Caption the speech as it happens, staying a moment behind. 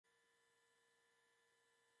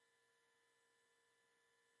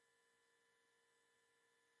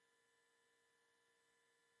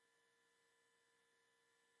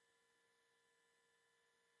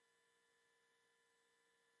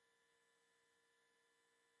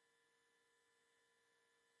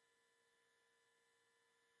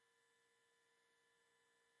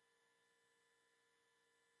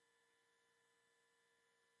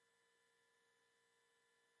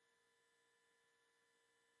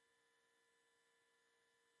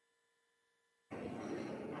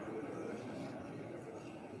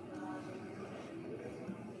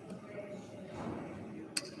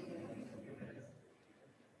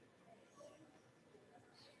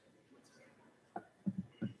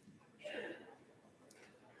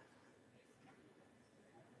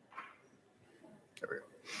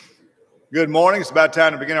Good morning. It's about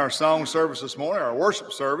time to begin our song service this morning, our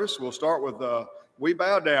worship service. We'll start with We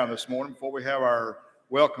Bow Down this morning before we have our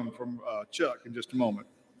welcome from Chuck in just a moment.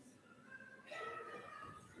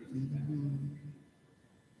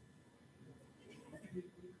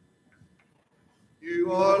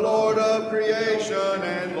 You are Lord of creation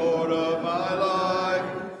and Lord of my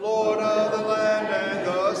life, Lord of the land and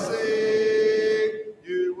the sea.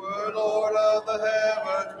 You were Lord of the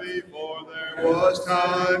heavens before there was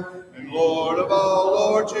time, and Lord of all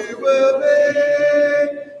lords you will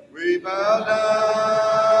be. We bow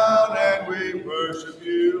down and we worship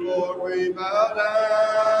you, Lord. We bow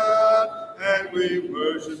down and we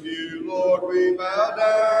worship you, Lord. We bow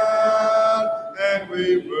down and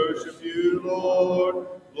we worship you, Lord.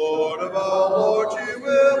 Lord of all lords you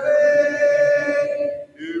will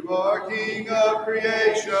be. You are King of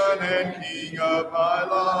creation and King of my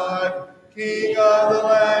life, King of the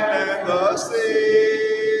land and the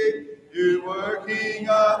sea. You were King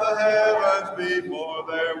of the heavens before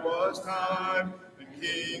there was time, and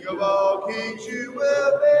King of all kings you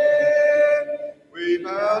will be. We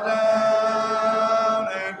bow down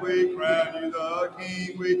and we crown you the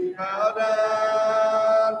King. We bow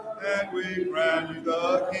down and we crown you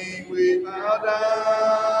the King. We bow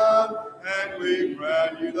down and we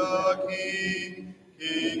crown you the King.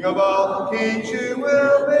 King of all kings you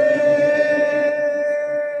will be.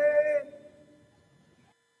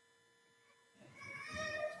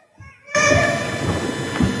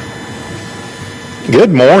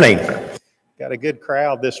 Good morning. Got a good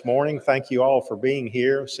crowd this morning. Thank you all for being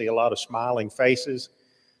here. See a lot of smiling faces.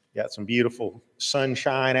 Got some beautiful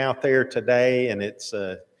sunshine out there today, and it's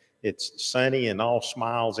sunny and all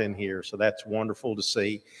smiles in here, so that's wonderful to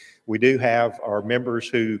see. We do have our members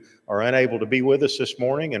who are unable to be with us this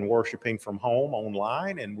morning and worshiping from home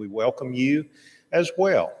online, and we welcome you as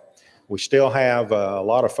well. We still have a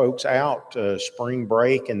lot of folks out, spring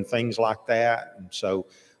break and things like that, and so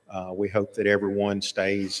we hope that everyone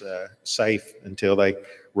stays safe until they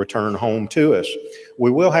return home to us.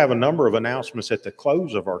 We will have a number of announcements at the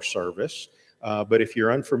close of our service, but if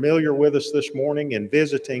you're unfamiliar with us this morning and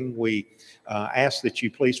visiting, we ask that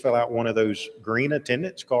you please fill out one of those green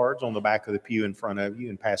attendance cards on the back of the pew in front of you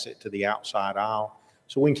and pass it to the outside aisle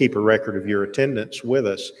so we can keep a record of your attendance with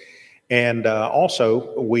us. And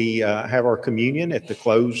also, we have our communion at the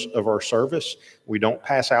close of our service. We don't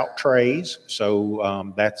pass out trays,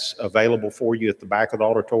 so that's available for you at the back of the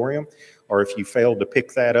auditorium. Or if you failed to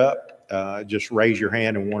pick that up, just raise your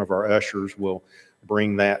hand and one of our ushers will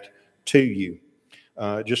bring that to you.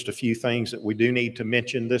 Just a few things that we do need to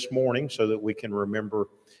mention this morning so that we can remember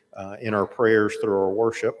in our prayers through our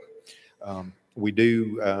worship. We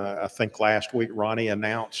do, I think last week, Ronnie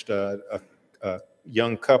announced a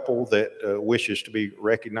young couple that wishes to be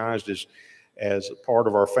recognized as a part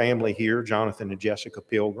of our family here, Jonathan and Jessica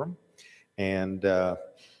Pilgrim. And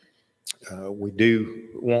we do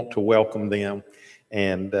want to welcome them.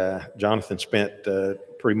 And Jonathan spent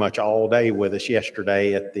pretty much all day with us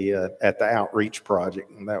yesterday at the outreach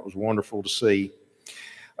project, and that was wonderful to see.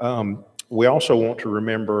 We also want to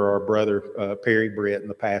remember our brother Perry Britt and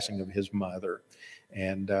the passing of his mother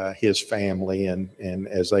and his family, and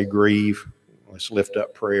as they grieve, let's lift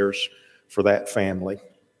up prayers for that family.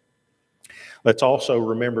 Let's also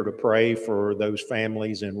remember to pray for those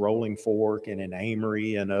families in Rolling Fork and in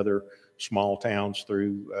Amory and other small towns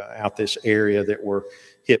throughout this area that were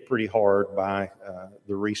hit pretty hard by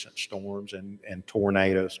the recent storms and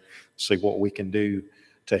tornadoes. See what we can do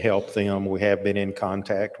to help them. We have been in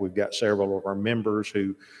contact. We've got several of our members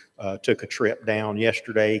who took a trip down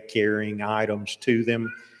yesterday carrying items to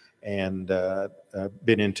them, and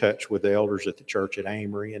been in touch with the elders at the church at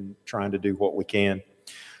Amory and trying to do what we can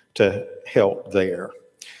to help there.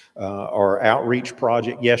 Our outreach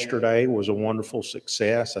project yesterday was a wonderful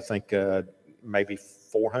success. I think maybe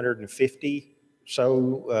 450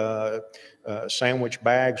 so sandwich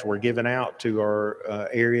bags were given out to our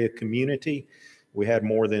area community. We had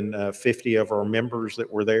more than 50 of our members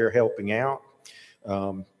that were there helping out.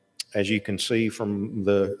 As you can see from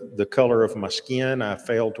the color of my skin, I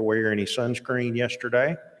failed to wear any sunscreen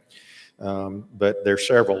yesterday. But there's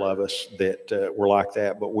several of us that were like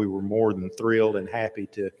that, but we were more than thrilled and happy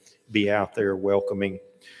to be out there welcoming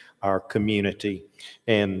our community.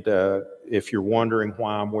 And if you're wondering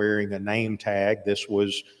why I'm wearing a name tag, this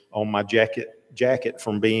was on my jacket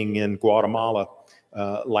from being in Guatemala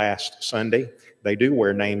last Sunday. They do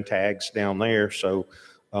wear name tags down there, so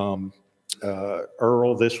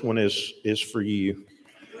Earl, this one is for you.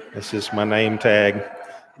 This is my name tag.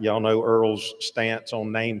 Y'all know Earl's stance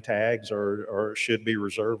on name tags or should be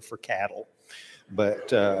reserved for cattle.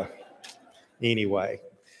 But anyway,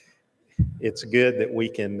 it's good that we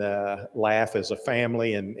can laugh as a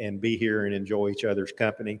family and be here and enjoy each other's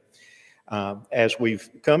company. As we've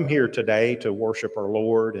come here today to worship our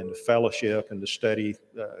Lord and to fellowship and to study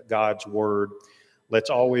God's Word, let's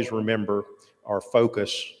always remember our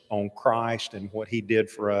focus on Christ and what He did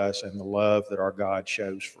for us and the love that our God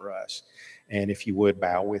shows for us. And if you would,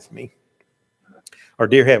 bow with me. Our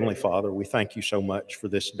dear Heavenly Father, we thank you so much for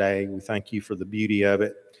this day. We thank you for the beauty of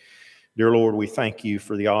it. Dear Lord, we thank you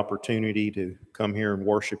for the opportunity to come here and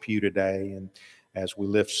worship you today. And as we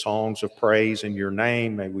lift songs of praise in your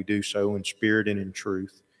name, may we do so in spirit and in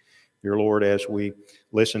truth. Dear Lord, as we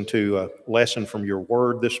listen to a lesson from your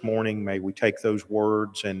word this morning, may we take those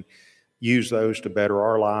words and use those to better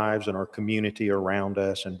our lives and our community around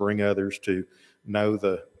us and bring others to know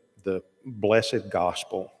the blessed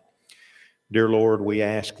gospel. Dear Lord, we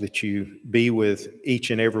ask that you be with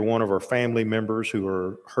each and every one of our family members who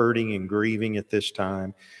are hurting and grieving at this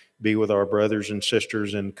time. Be with our brothers and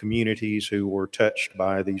sisters and communities who were touched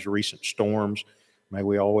by these recent storms. May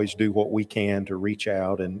we always do what we can to reach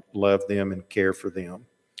out and love them and care for them.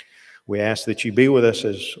 We ask that you be with us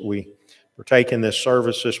as we partake in this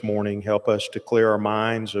service this morning. Help us to clear our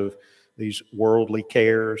minds of these worldly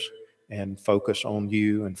cares and focus on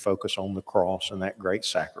you and focus on the cross and that great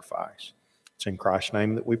sacrifice. It's in Christ's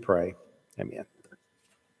name that we pray. Amen.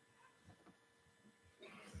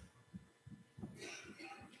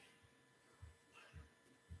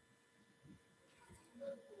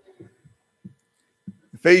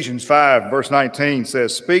 Ephesians 5, verse 19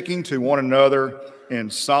 says, speaking to one another in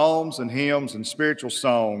psalms and hymns and spiritual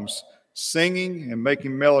songs, singing and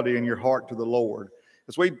making melody in your heart to the Lord.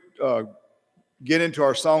 As we get into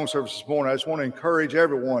our song service this morning, I just want to encourage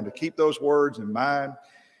everyone to keep those words in mind.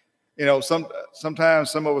 You know,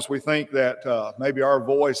 sometimes some of us, we think that maybe our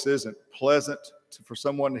voice isn't pleasant for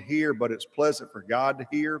someone to hear, but it's pleasant for God to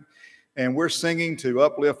hear. And we're singing to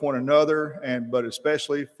uplift one another, but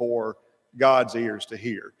especially for God's ears to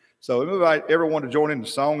hear. So I invite everyone to join in the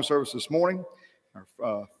song service this morning.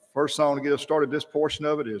 Our first song to get us started, this portion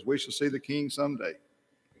of it, is We Shall See the King Someday.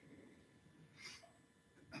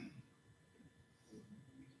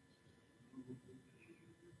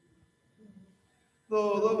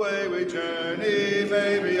 Though the way we journey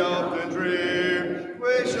may be often drear,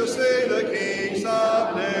 we shall see the King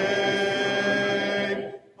someday.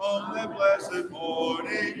 On that blessed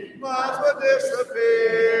morning, clouds will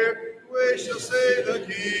disappear. We shall see the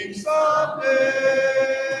King someday.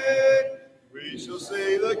 We shall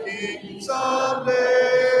see the King someday.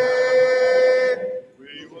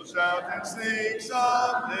 We will shout and sing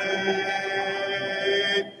someday.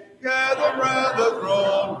 Gather round the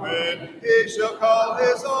throne when he shall call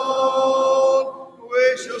his own.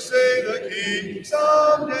 We shall see the King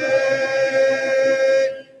someday.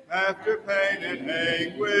 After pain and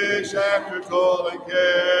anguish, after toil and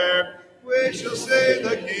care, we shall see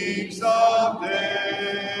the King someday.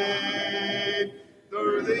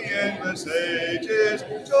 Through the endless ages,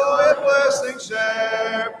 joy and blessing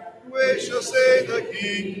share. We shall see the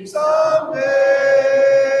King someday.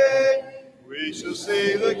 We shall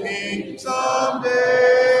see the King someday.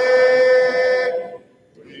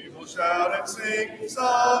 We will shout and sing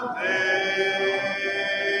someday.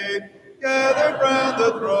 Gathered round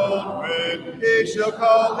the throne when he shall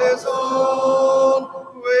call his own.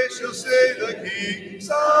 We shall see the King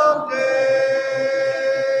someday.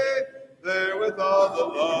 There with all the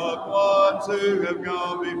loved ones who have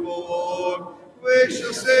gone before, we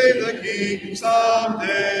shall see the King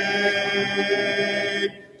someday.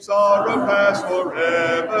 Sorrow past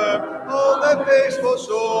forever on that peaceful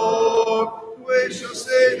shore, we shall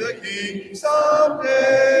see the King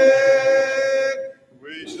someday.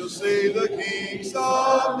 We shall see the King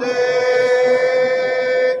someday.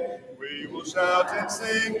 We will shout and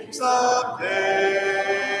sing someday.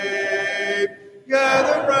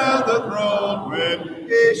 Gather round the throne when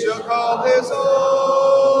he shall call his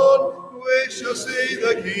own. We shall see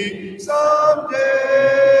the King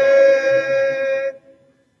someday.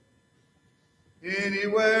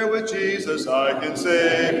 Anywhere with Jesus I can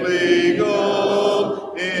safely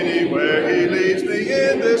go. Anywhere he leads me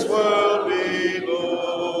in this world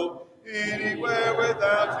below. Anywhere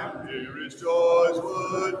without him dearest joys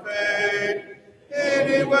would fade.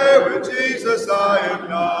 Anywhere with Jesus I am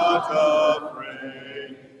not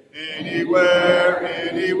afraid. Anywhere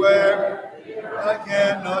I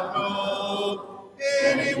cannot go.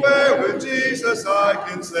 Anywhere with Jesus I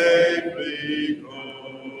can safely go.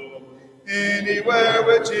 Anywhere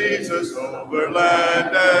with Jesus over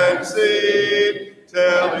land and sea,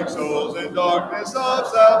 telling souls in darkness of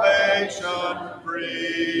salvation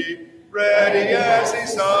free. ready as he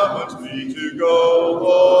summons me to go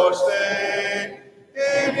or stay.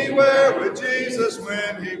 Anywhere with Jesus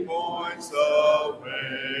when he points the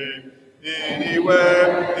way.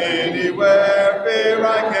 Anywhere, anywhere, fear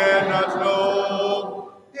I cannot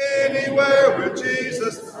know. Anywhere with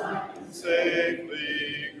Jesus I can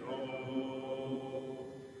safely go.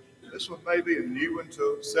 This one may be a new one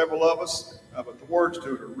to several of us, but the words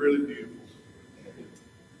to it are really beautiful.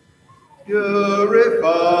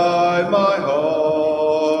 Purify my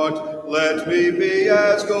heart, let me be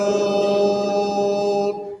as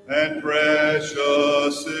gold and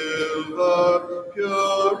precious silver.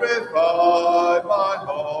 Purify my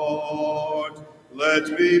heart,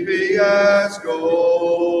 let me be as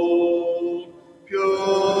gold,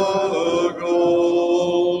 pure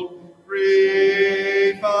gold,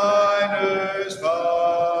 refiner's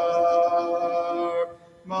fire.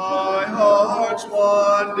 My heart's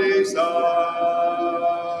one desire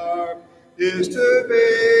is to be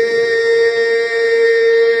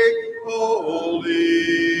holy,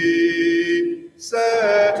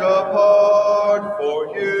 set apart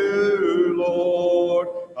for you, Lord.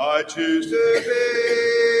 I choose to be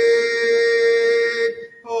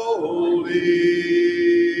holy,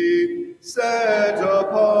 set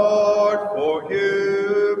apart for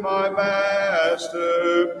you, my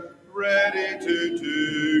Master, ready to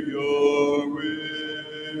do your will.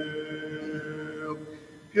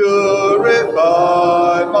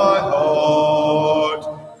 Purify my heart,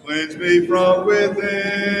 cleanse me from within,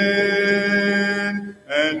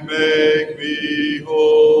 and make me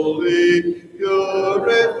holy.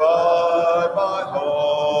 Purify my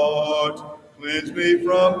heart, cleanse me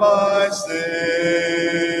from my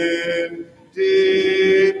sin,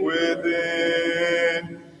 deep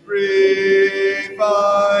within, refiner's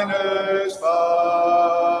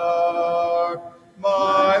fire.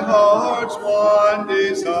 My heart's one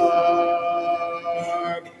desire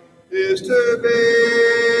is to be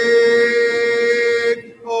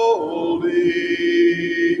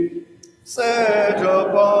holy, set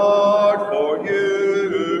apart for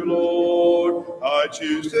you, Lord. I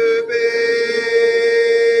choose to be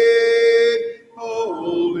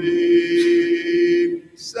holy,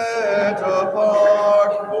 set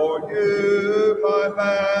apart for you, my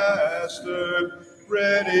Master,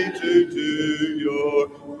 ready to do your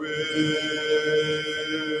will,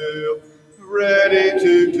 ready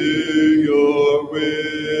to do your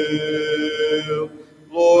will.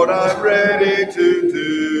 Lord, I'm ready to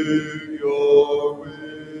do your will.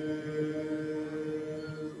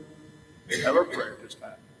 We have our prayer this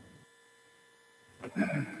time.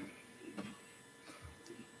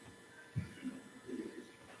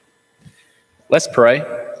 Let's pray.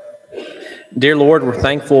 Dear Lord, we're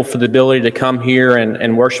thankful for the ability to come here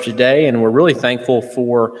and worship today, and we're really thankful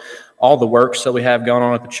for all the works that we have going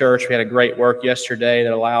on at the church. We had a great work yesterday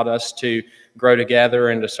that allowed us to grow together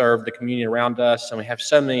and to serve the community around us, and we have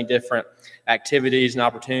so many different activities and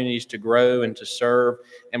opportunities to grow and to serve,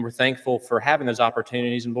 and we're thankful for having those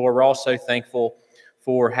opportunities. And Lord, we're also thankful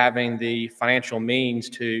for having the financial means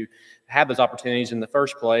to have those opportunities in the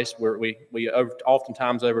first place, where we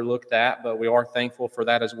oftentimes overlook that, but we are thankful for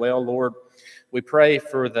that as well. Lord, we pray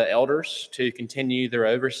for the elders to continue their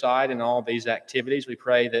oversight in all these activities. We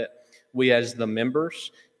pray that we as the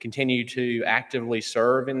members continue to actively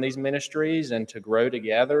serve in these ministries and to grow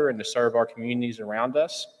together and to serve our communities around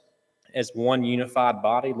us as one unified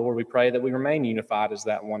body. Lord, we pray that we remain unified as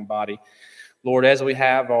that one body. Lord, as we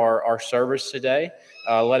have our service today,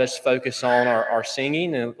 let us focus on our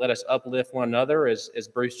singing and let us uplift one another. As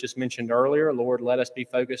Bruce just mentioned earlier, Lord, let us be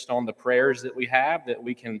focused on the prayers that we have, that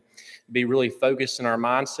we can be really focused in our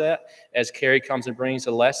mindset. As Kerry comes and brings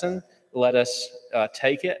a lesson, let us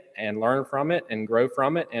take it and learn from it and grow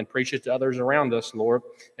from it and preach it to others around us, Lord.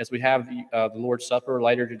 As we have the Lord's Supper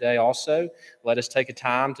later today also, let us take a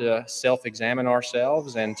time to self-examine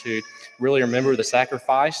ourselves and to really remember the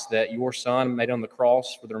sacrifice that your Son made on the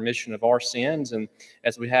cross for the remission of our sins. And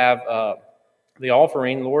as we have the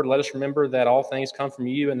offering, Lord, let us remember that all things come from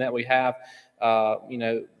you and that we have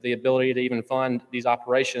the ability to even fund these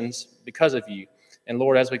operations because of you. And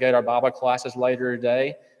Lord, as we go to our Bible classes later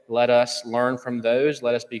today, let us learn from those.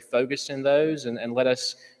 Let us be focused in those, and let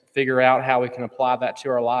us figure out how we can apply that to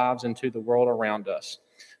our lives and to the world around us.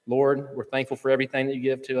 Lord, we're thankful for everything that you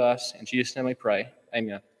give to us. In Jesus' name we pray.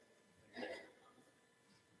 Amen.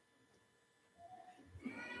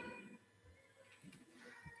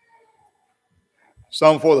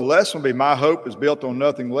 Psalm for the lesson will be "My Hope is Built on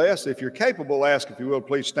Nothing Less." If you're capable, ask if you will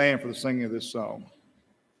please stand for the singing of this song.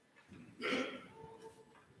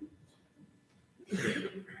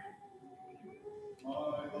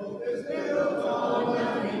 My hope is built on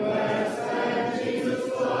nothing less.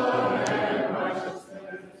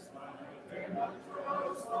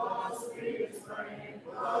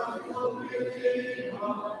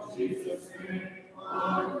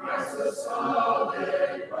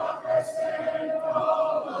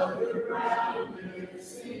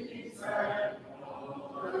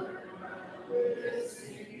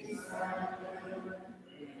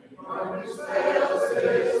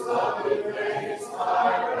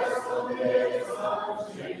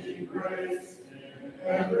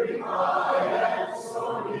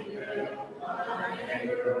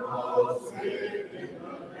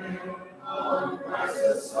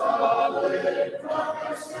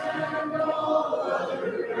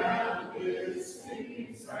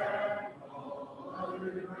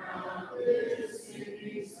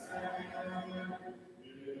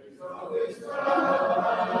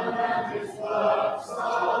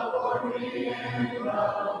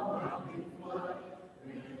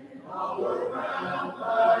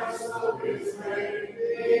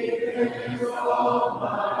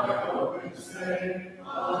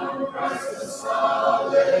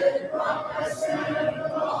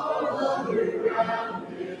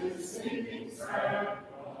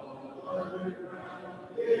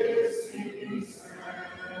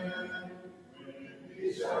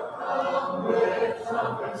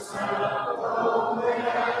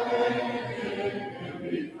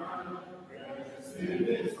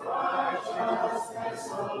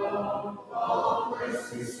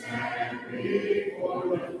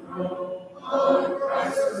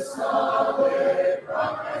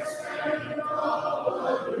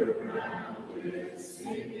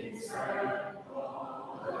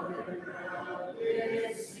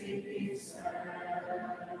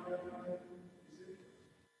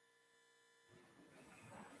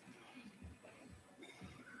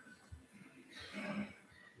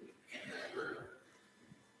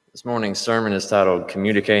 This morning's sermon is titled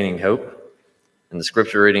Communicating Hope, and the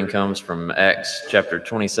scripture reading comes from Acts chapter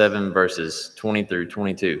 27, verses 20 through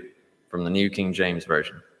 22, from the New King James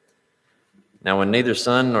Version. Now when neither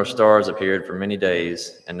sun nor stars appeared for many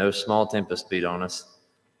days, and no small tempest beat on us,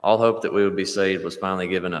 all hope that we would be saved was finally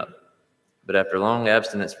given up. But after long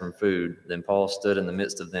abstinence from food, then Paul stood in the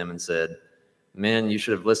midst of them and said, Men, you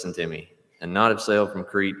should have listened to me, and not have sailed from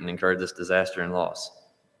Crete and incurred this disaster and loss.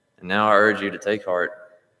 And now I urge you to take heart,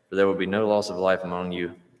 for there will be no loss of life among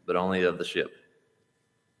you, but only of the ship.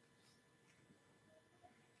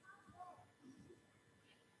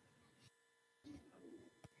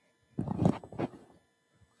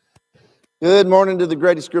 Good morning to the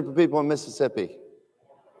greatest group of people in Mississippi.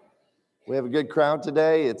 We have a good crowd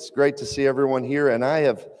today. It's great to see everyone here. And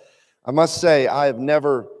I must say, I have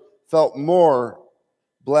never felt more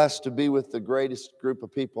blessed to be with the greatest group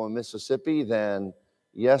of people in Mississippi than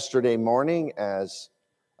yesterday morning, as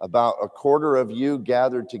about a quarter of you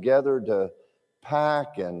gathered together to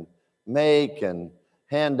pack and make and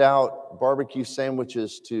hand out barbecue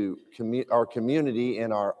sandwiches to our community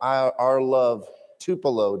in our Love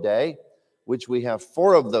Tupelo Day, which we have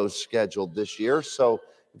 4 of those scheduled this year. So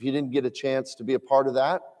if you didn't get a chance to be a part of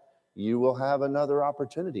that, you will have another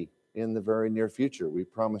opportunity in the very near future. We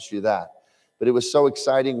promise you that. But it was so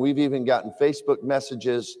exciting. We've even gotten Facebook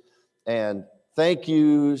messages and thank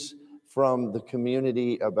yous from the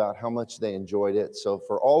community about how much they enjoyed it. So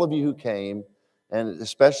for all of you who came, and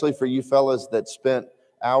especially for you fellas that spent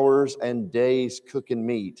hours and days cooking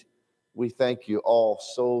meat, we thank you all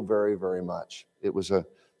so very, very much. It was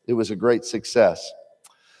a great success.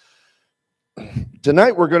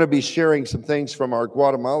 Tonight we're going to be sharing some things from our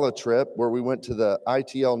Guatemala trip, where we went to the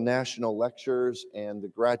ITL National Lectures and the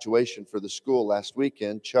graduation for the school last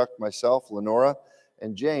weekend. Chuck, myself, Lenora,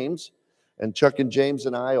 and James. And Chuck and James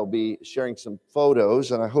and I will be sharing some photos,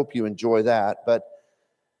 and I hope you enjoy that. But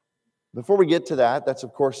before we get to that, that's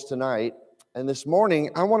of course tonight. And this morning,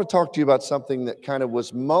 I want to talk to you about something that kind of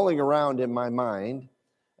was mulling around in my mind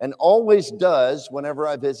and always does whenever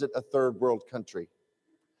I visit a third world country.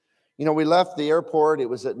 You know, we left the airport, it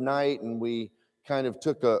was at night, and we kind of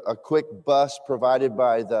took a quick bus provided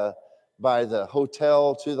by the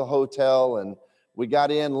hotel to the hotel, and we got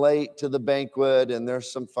in late to the banquet, and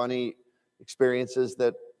there's some funny experiences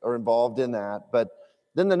that are involved in that. But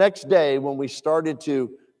then the next day, when we started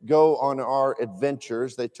to go on our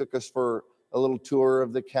adventures, they took us for a little tour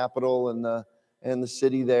of the capital and the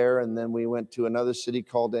city there, and then we went to another city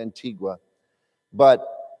called Antigua. But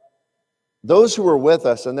those who were with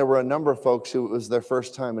us, and there were a number of folks who it was their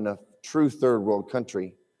first time in a true third world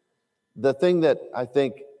country, the thing that I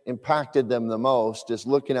think impacted them the most is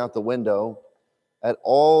looking out the window at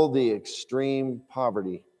all the extreme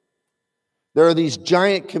poverty. There are these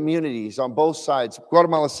giant communities on both sides.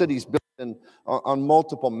 Guatemala City is built on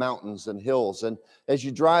multiple mountains and hills. And as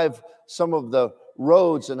you drive some of the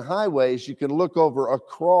roads and highways, you can look over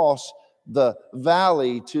across the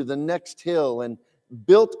valley to the next hill. And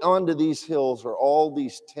built onto these hills are all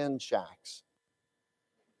these tin shacks.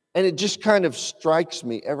 And it just kind of strikes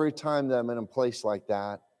me every time that I'm in a place like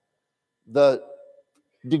that, the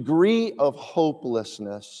degree of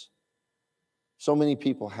hopelessness so many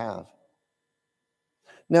people have.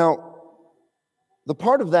 Now, the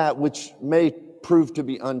part of that which may prove to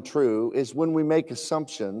be untrue is when we make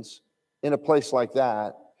assumptions in a place like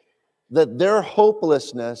that their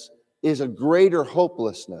hopelessness is a greater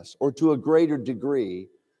hopelessness or to a greater degree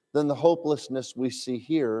than the hopelessness we see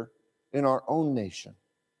here in our own nation.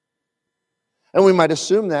 And we might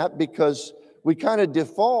assume that because we kind of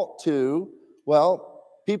default to, well,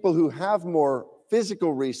 people who have more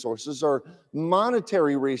physical resources or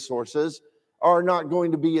monetary resources are not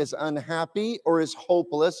going to be as unhappy or as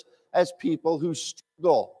hopeless as people who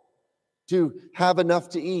struggle to have enough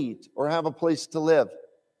to eat or have a place to live.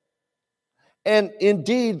 And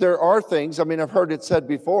indeed, there are things, I mean, I've heard it said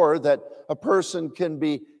before that a person can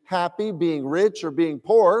be happy being rich or being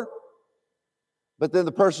poor. But then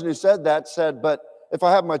the person who said that said, but if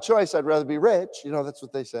I have my choice, I'd rather be rich. You know, that's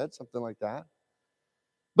what they said, something like that.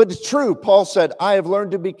 But it's true. Paul said, I have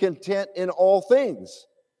learned to be content in all things.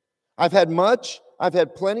 I've had much, I've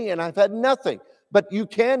had plenty, and I've had nothing. But you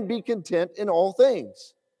can be content in all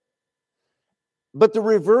things. But the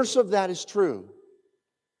reverse of that is true.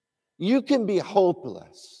 You can be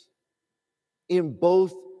hopeless in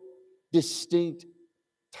both distinct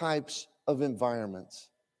types of environments.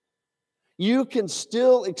 You can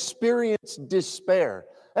still experience despair.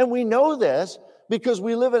 And we know this because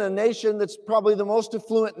we live in a nation that's probably the most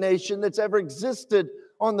affluent nation that's ever existed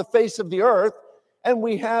on the face of the earth. And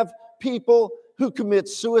we have people who commit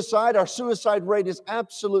suicide. Our suicide rate is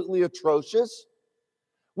absolutely atrocious.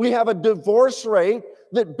 We have a divorce rate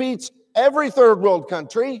that beats every third world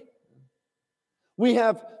country. We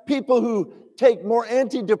have people who take more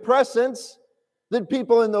antidepressants than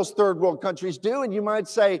people in those third world countries do. And you might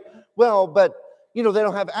say, well, but, you know, they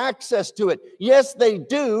don't have access to it. Yes, they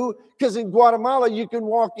do, because in Guatemala, you can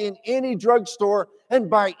walk in any drugstore and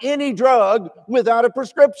buy any drug without a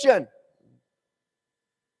prescription.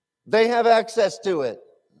 They have access to it.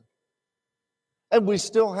 And we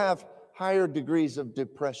still have higher degrees of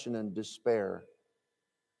depression and despair.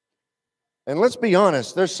 And let's be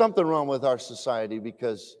honest, there's something wrong with our society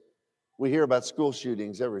because we hear about school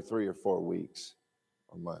shootings every 3 or 4 weeks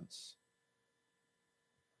or months.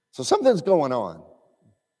 So something's going on.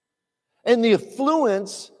 And the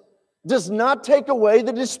affluence does not take away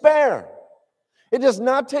the despair. It does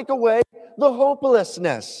not take away the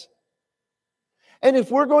hopelessness. And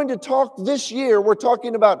if we're going to talk this year, we're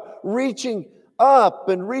talking about reaching up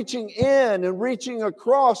and reaching in and reaching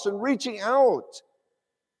across and reaching out.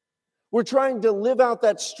 We're trying to live out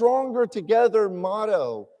that stronger together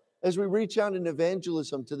motto as we reach out in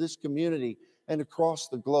evangelism to this community and across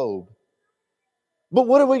the globe. But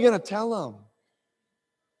what are we going to tell them?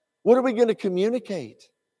 What are we going to communicate?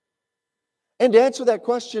 And to answer that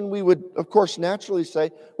question, we would, of course, naturally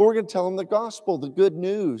say, well, we're going to tell them the gospel, the good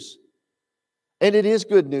news. And it is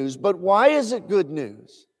good news. But why is it good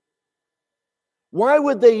news? Why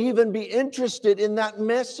would they even be interested in that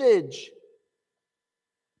message?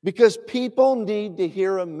 Because people need to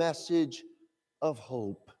hear a message of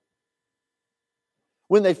hope.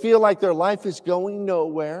 When they feel like their life is going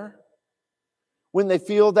nowhere, when they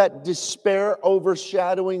feel that despair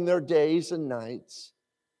overshadowing their days and nights,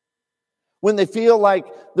 when they feel like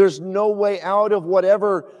there's no way out of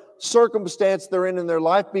whatever circumstance they're in their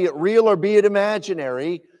life, be it real or be it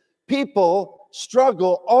imaginary, people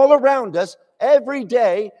struggle all around us every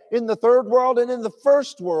day in the third world and in the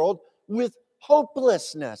first world with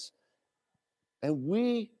hopelessness. And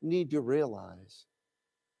we need to realize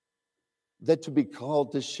that to be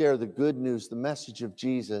called to share the good news, the message of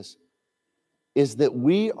Jesus, is that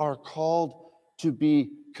we are called to be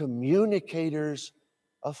communicators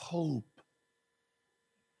of hope.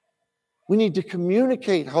 We need to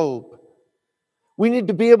communicate hope. We need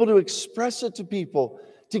to be able to express it to people,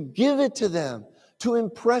 to give it to them, to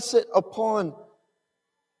impress it upon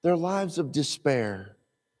their lives of despair.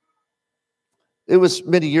 It was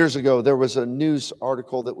many years ago, there was a news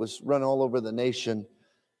article that was run all over the nation,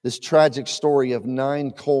 this tragic story of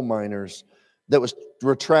 9 coal miners that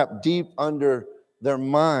were trapped deep under their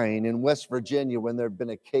mine in West Virginia when there had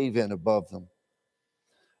been a cave-in above them.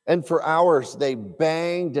 And for hours, they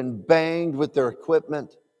banged and banged with their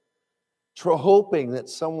equipment, hoping that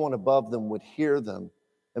someone above them would hear them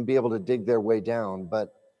and be able to dig their way down.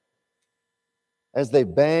 But as they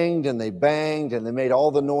banged and they made all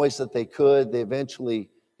the noise that they could,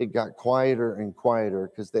 it got quieter and quieter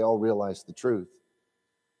because they all realized the truth.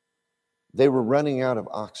 They were running out of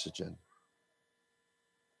oxygen.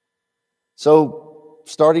 So,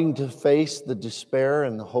 starting to face the despair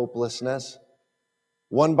and the hopelessness,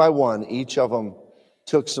 one by one, each of them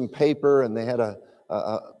took some paper and they had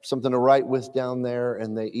something to write with down there,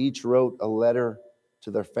 and they each wrote a letter to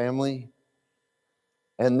their family.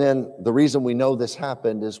 And then the reason we know this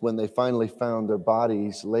happened is when they finally found their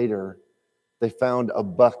bodies later, they found a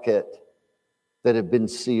bucket that had been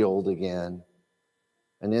sealed again.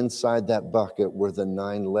 And inside that bucket were the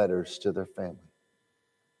 9 letters to their family.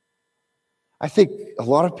 I think a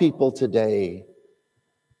lot of people today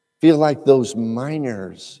feel like those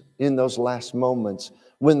miners in those last moments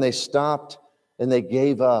when they stopped and they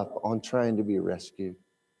gave up on trying to be rescued.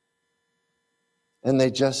 And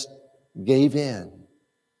they just gave in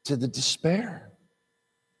to the despair.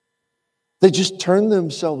 They just turned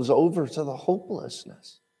themselves over to the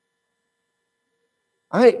hopelessness.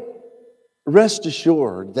 I rest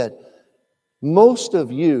assured that most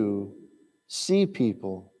of you see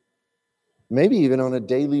people, maybe even on a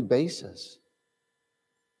daily basis,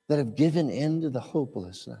 that have given in to the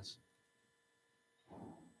hopelessness.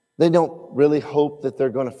 They don't really hope that they're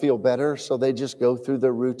going to feel better, so they just go through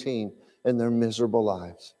their routine and their miserable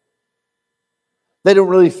lives. They don't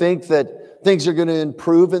really think that things are going to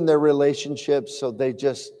improve in their relationships, so they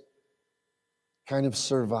just kind of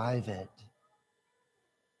survive it.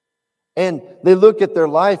 And they look at their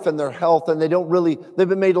life and their health, and they've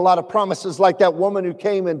been made a lot of promises, like that woman who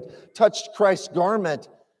came and touched Christ's garment.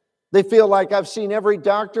 They feel like, I've seen every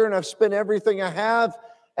doctor and I've spent everything I have,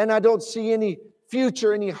 and I don't see any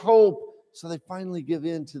future, any hope. So they finally give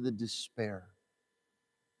in to the despair.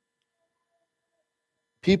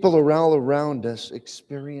 People all around us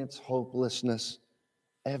experience hopelessness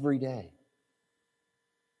every day.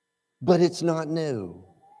 But it's not new.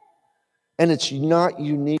 And it's not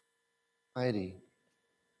unique to society.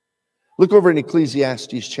 Look over in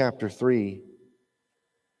Ecclesiastes chapter 3.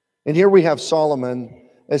 And here we have Solomon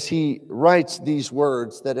as he writes these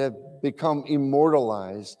words that have become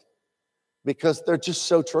immortalized because they're just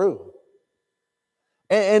so true.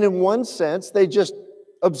 And in one sense, they just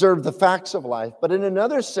observe the facts of life. But in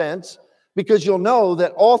another sense, because you'll know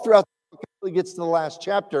that all throughout the book, until he gets to the last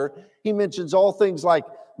chapter, he mentions all things like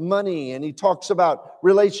money, and he talks about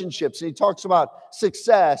relationships, and he talks about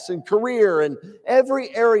success and career, and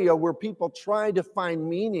every area where people try to find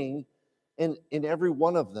meaning. In every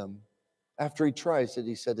one of them, after he tries it,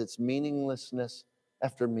 he said it's meaninglessness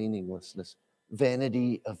after meaninglessness,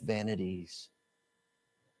 vanity of vanities.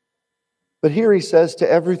 But here he says, to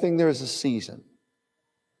everything there is a season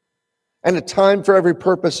and a time for every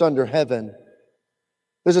purpose under heaven.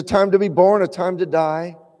 There's a time to be born, a time to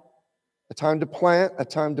die, a time to plant, a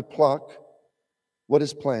time to pluck what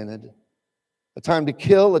is planted, a time to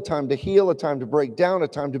kill, a time to heal, a time to break down, a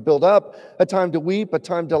time to build up, a time to weep, a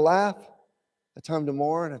time to laugh, a time to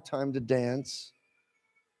mourn, a time to dance,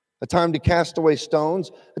 a time to cast away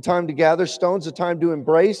stones, a time to gather stones, a time to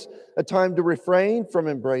embrace, a time to refrain from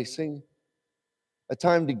embracing, a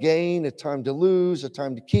time to gain, a time to lose, a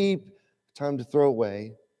time to keep, a time to throw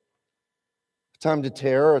away, a time to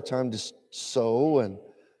tear, a time to sow, and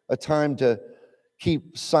a time to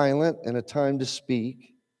keep silent, and a time to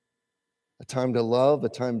speak, a time to love, a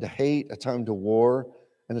time to hate, a time to war,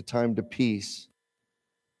 and a time to peace.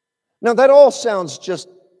 Now that all sounds just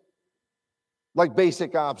like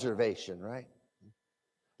basic observation, right?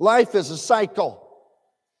 Life is a cycle.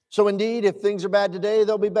 So indeed, if things are bad today,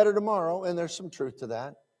 they'll be better tomorrow, and there's some truth to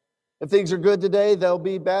that. If things are good today, they'll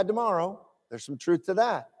be bad tomorrow. There's some truth to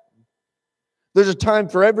that. There's a time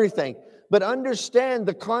for everything. But understand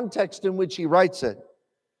the context in which he writes it.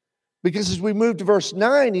 Because as we move to verse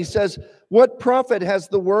 9, he says, what profit has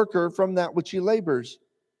the worker from that which he labors?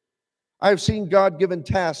 I have seen God-given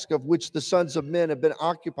tasks of which the sons of men have been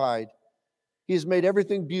occupied. He has made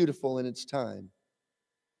everything beautiful in its time.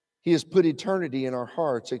 He has put eternity in our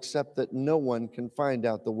hearts, except that no one can find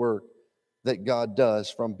out the work that God does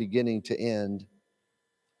from beginning to end.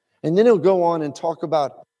 And then he'll go on and talk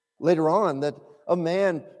about later on that a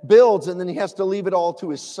man builds and then he has to leave it all to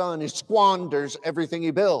his son. He squanders everything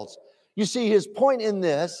he builds. You see, his point in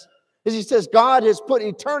this is he says God has put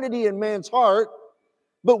eternity in man's heart,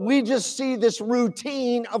 but we just see this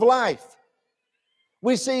routine of life.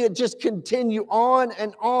 We see it just continue on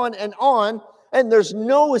and on and on, and there's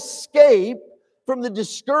no escape from the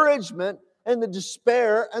discouragement and the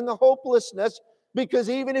despair and the hopelessness, because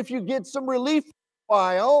even if you get some relief for a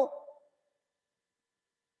while,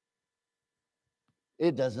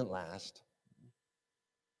 it doesn't last.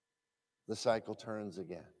 The cycle turns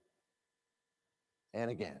again and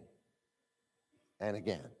again and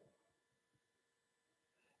again.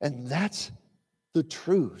 And that's the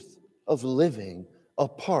truth of living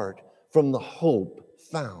apart from the hope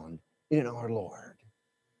found in our Lord.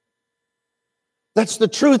 That's the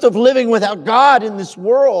truth of living without God in this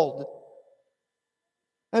world.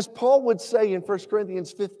 As Paul would say in 1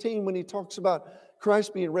 Corinthians 15 when he talks about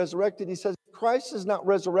Christ being resurrected, he says, if Christ is not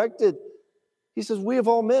resurrected, he says, we of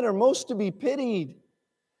all men are most to be pitied.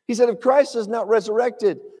 He said, if Christ is not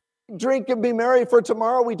resurrected, drink and be merry, for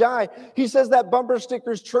tomorrow we die. He says that bumper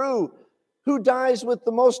sticker is true. Who dies with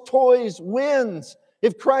the most toys wins.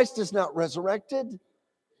 If Christ is not resurrected,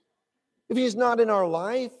 if he's not in our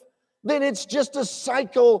life, then it's just a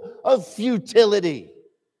cycle of futility.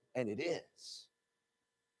 And it is.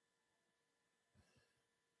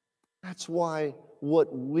 That's why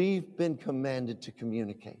what we've been commanded to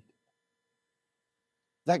communicate,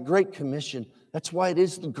 that Great Commission, that's why it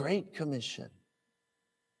is the Great Commission.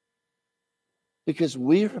 Because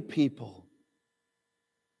we are people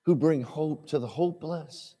who bring hope to the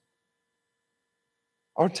hopeless.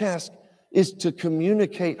 Our task is to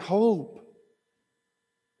communicate hope.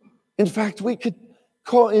 In fact, we could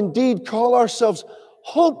call ourselves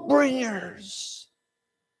hope bringers.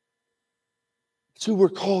 It's who we're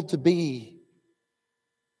called to be.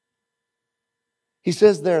 He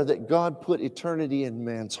says there that God put eternity in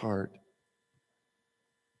man's heart.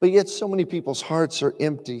 But yet so many people's hearts are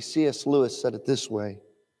empty. C.S. Lewis said it this way.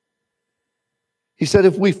 He said,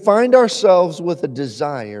 if we find ourselves with a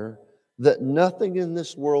desire that nothing in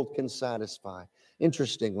this world can satisfy.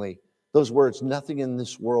 Interestingly, those words, nothing in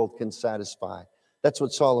this world can satisfy. That's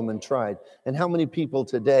what Solomon tried. And how many people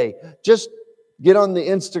today just get on the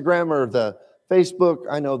Instagram or the Facebook?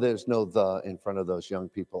 I know there's no "the" in front of those young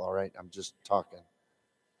people, all right? I'm just talking.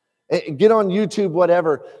 Get on YouTube,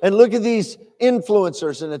 whatever, and look at these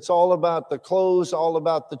influencers, and it's all about the clothes, all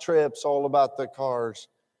about the trips, all about the cars.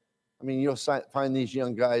 I mean, you'll find these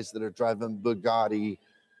young guys that are driving Bugatti,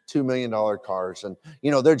 $2 million cars, and,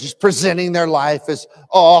 they're just presenting their life as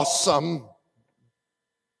awesome.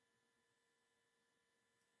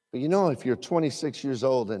 But if you're 26 years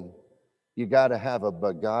old and you got to have a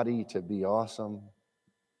Bugatti to be awesome,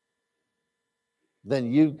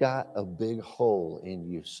 then you got a big hole in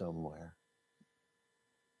you somewhere.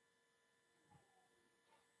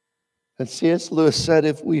 And C.S. Lewis said,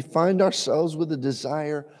 if we find ourselves with a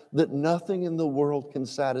desire that nothing in the world can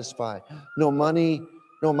satisfy, no money,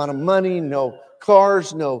 no amount of money, no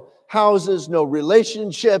cars, no houses, no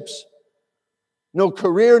relationships, no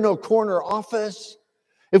career, no corner office,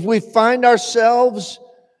 if we find ourselves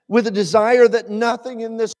with a desire that nothing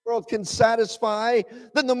in this world can satisfy,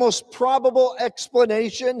 then the most probable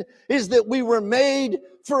explanation is that we were made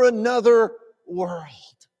for another world.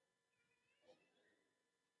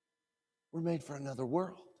 We're made for another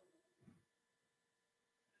world.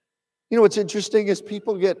 What's interesting is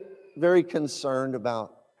people get very concerned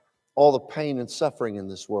about all the pain and suffering in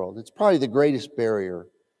this world. It's probably the greatest barrier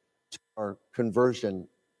to our conversion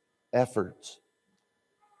efforts.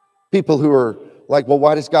 People who are like, well,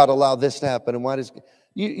 why does God allow this to happen? And why does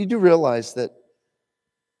you do realize that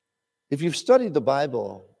if you've studied the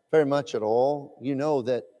Bible very much at all, you know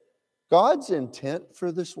that God's intent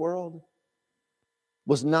for this world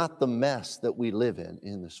was not the mess that we live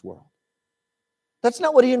in this world. That's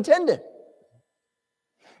not what he intended.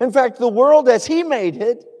 In fact, the world as he made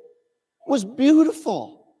it was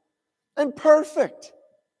beautiful and perfect,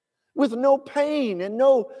 with no pain and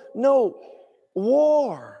no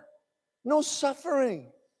war, no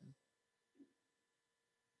suffering.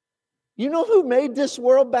 You know who made this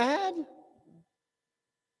world bad?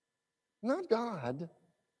 Not God.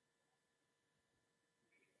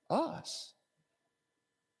 Us.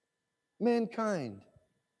 Mankind.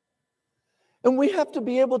 And we have to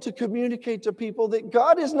be able to communicate to people that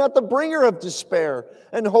God is not the bringer of despair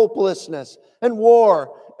and hopelessness and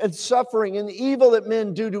war and suffering and evil that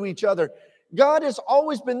men do to each other. God has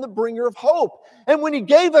always been the bringer of hope. And when he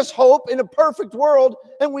gave us hope in a perfect world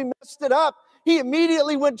and we messed it up, he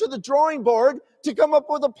immediately went to the drawing board to come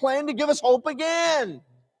up with a plan to give us hope again.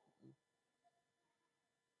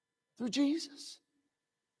 Through Jesus.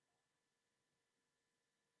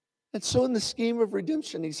 And so in the scheme of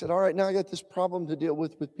redemption, he said, all right, now I got this problem to deal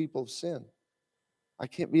with people of sin. I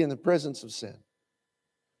can't be in the presence of sin.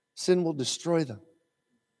 Sin will destroy them.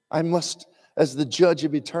 I must, as the judge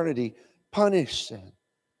of eternity, punish sin.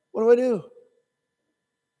 What do?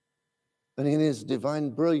 And in his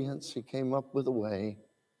divine brilliance, he came up with a way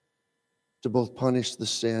to both punish the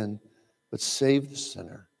sin, but save the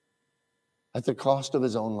sinner at the cost of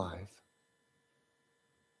his own life.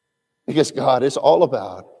 Because God is all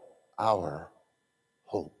about our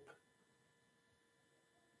hope.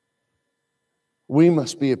 We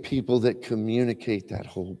must be a people that communicate that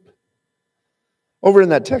hope. Over in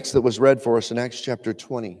that text that was read for us in Acts chapter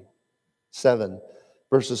 27,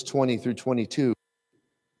 verses 20 through 22,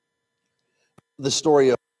 the story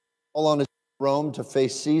of Paul on his way to Rome to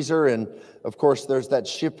face Caesar, and of course there's that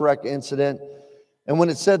shipwreck incident. And when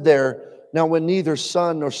it said there, now when neither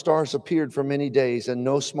sun nor stars appeared for many days, and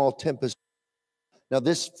no small tempest. Now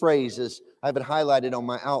this phrase is, I have it highlighted on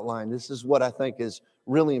my outline. This is what I think is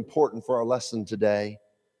really important for our lesson today.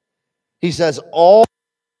 He says, all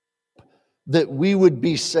that we would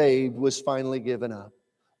be saved was finally given up.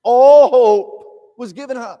 All hope was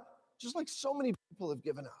given up, just like so many people have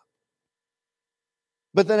given up.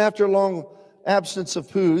 But then after a long absence of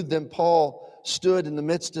food, then Paul stood in the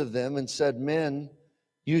midst of them and said, men,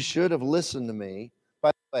 you should have listened to me.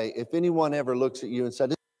 By the way, if anyone ever looks at you and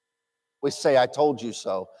said, we say, I told you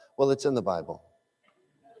so. Well, it's in the Bible.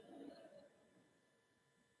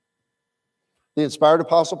 The inspired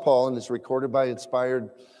Apostle Paul, and it's recorded by inspired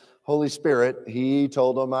Holy Spirit, he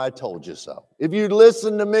told them, I told you so. If you'd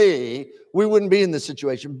listened to me, we wouldn't be in this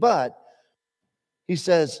situation. But he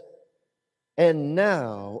says, and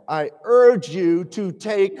now I urge you to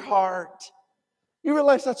take heart. You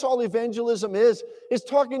realize that's all evangelism is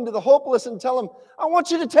talking to the hopeless and tell them, I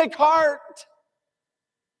want you to take heart.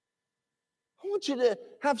 I want you to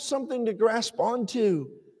have something to grasp onto.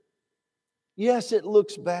 Yes, it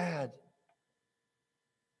looks bad,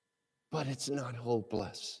 but it's not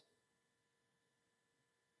hopeless.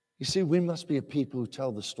 You see, we must be a people who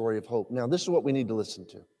tell the story of hope. Now, this is what we need to listen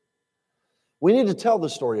to. We need to tell the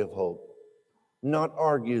story of hope, not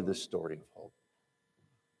argue the story of hope.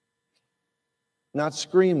 Not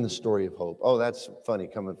scream the story of hope. Oh, that's funny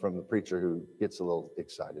coming from the preacher who gets a little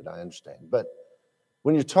excited. I understand. But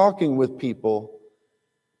when you're talking with people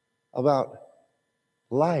about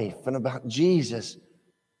life and about Jesus,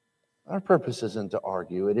 our purpose isn't to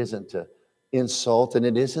argue. It isn't to insult, and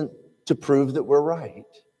it isn't to prove that we're right.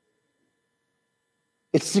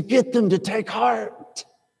 It's to get them to take heart.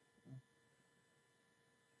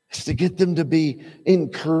 It's to get them to be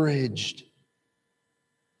encouraged.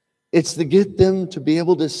 It's to get them to be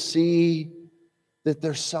able to see that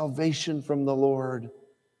there's salvation from the Lord.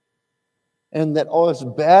 And that, oh, as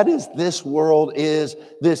bad as this world is,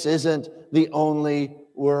 this isn't the only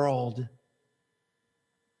world.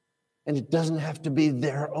 And it doesn't have to be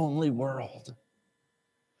their only world.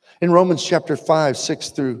 In Romans chapter 5, 6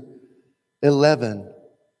 through 11,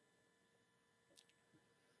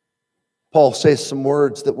 Paul says some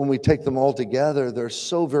words that when we take them all together, they're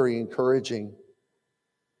so very encouraging.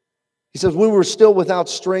 He says, when we were still without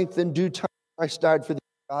strength, in due time Christ died for the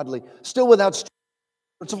ungodly. Still without strength,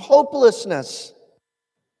 words of hopelessness.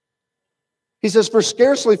 He says, for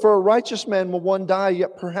scarcely for a righteous man will one die,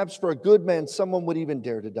 yet perhaps for a good man someone would even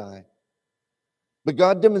dare to die. But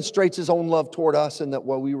God demonstrates His own love toward us in that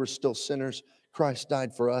while we were still sinners, Christ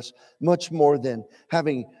died for us. Much more than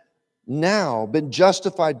having now been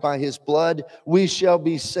justified by His blood, we shall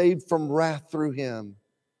be saved from wrath through Him.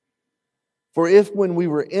 For if when we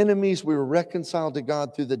were enemies, we were reconciled to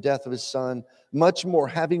God through the death of His Son, much more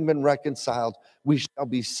having been reconciled, we shall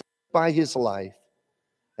be saved by His life.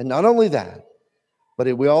 And not only that,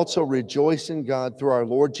 but we also rejoice in God through our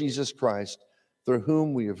Lord Jesus Christ, through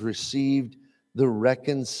whom we have received the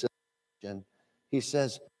reconciliation. He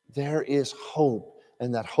says there is hope,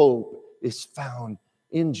 and that hope is found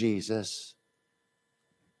in Jesus.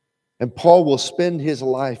 And Paul will spend his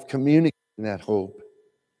life communicating that hope.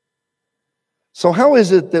 So how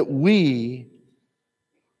is it that we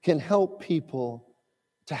can help people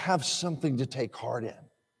to have something to take heart in,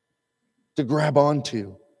 to grab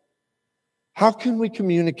onto? How can we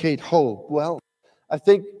communicate hope? Well, I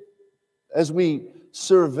think as we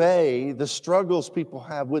survey the struggles people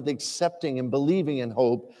have with accepting and believing in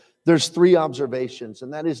hope, there's three observations.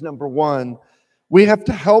 And that is, number one, we have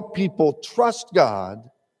to help people trust God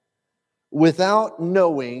without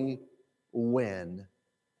knowing when.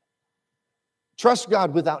 Trust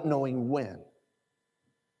God without knowing when.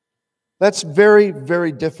 That's very,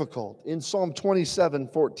 very difficult. In Psalm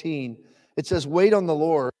 27:14, it says, wait on the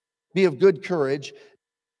Lord, be of good courage,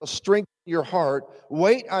 strengthen your heart.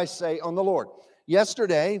 Wait, I say, on the Lord.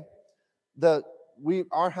 Yesterday,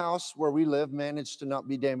 our house where we live managed to not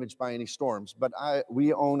be damaged by any storms, but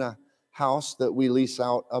we own a house that we lease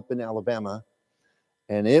out up in Alabama,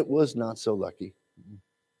 and it was not so lucky.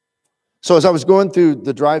 So as I was going through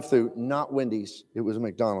the drive-thru, not Wendy's, it was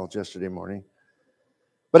McDonald's yesterday morning,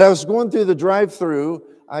 but I was going through the drive-thru,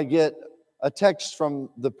 I get a text from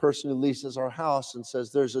the person who leases our house and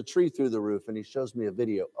says, there's a tree through the roof, and he shows me a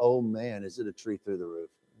video. Oh man, is it a tree through the roof?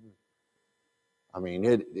 I mean,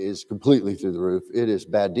 it is completely through the roof. It is a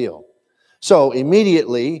bad deal. So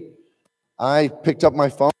immediately, I picked up my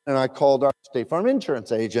phone and I called our State Farm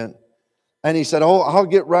insurance agent. And he said, oh, I'll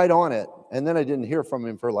get right on it. And then I didn't hear from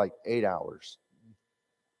him for like 8 hours.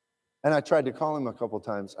 And I tried to call him a couple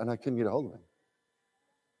times and I couldn't get a hold of him.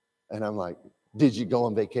 And I'm like, did you go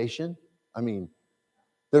on vacation? I mean,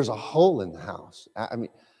 there's a hole in the house. And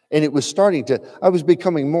it was I was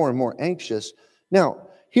becoming more and more anxious. Now,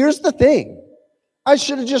 here's the thing. I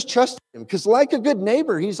should have just trusted him because like a good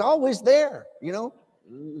neighbor, he's always there, you know.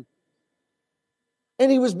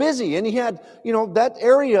 And he was busy and he had, you know, that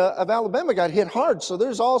area of Alabama got hit hard. So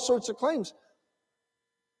there's all sorts of claims.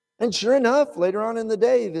 And sure enough, later on in the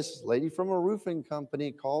day, this lady from a roofing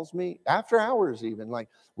company calls me after hours even, like,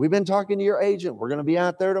 we've been talking to your agent. We're going to be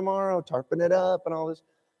out there tomorrow, tarping it up and all this.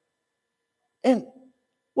 And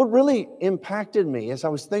what really impacted me as I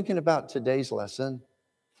was thinking about today's lesson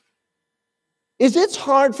is it's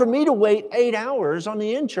hard for me to wait 8 hours on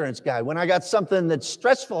the insurance guy when I got something that's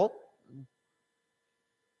stressful.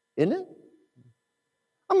 Isn't it?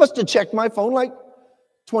 I must have checked my phone like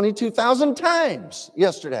 22,000 times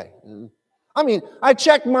yesterday. I mean, I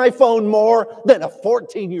checked my phone more than a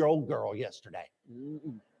 14-year-old girl yesterday.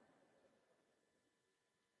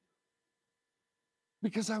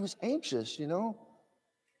 Because I was anxious, you know.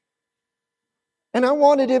 And I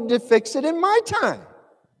wanted him to fix it in my time.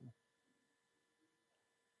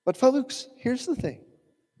 But folks, here's the thing.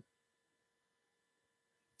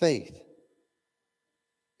 Faith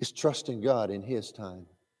is trusting God in His time.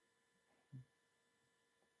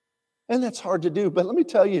 And that's hard to do, but let me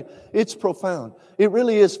tell you, it's profound. It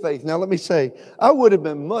really is faith. Now let me say, I would have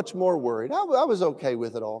been much more worried. I was okay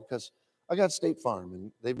with it all because I got State Farm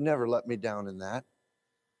and they've never let me down in that.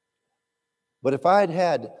 But if I had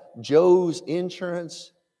had Joe's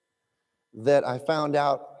insurance that I found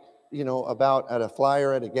out, you know, about at a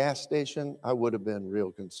flyer at a gas station, I would have been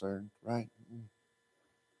real concerned, right?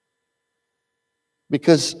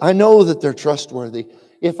 Because I know that they're trustworthy.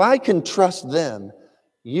 If I can trust them,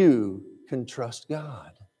 you can trust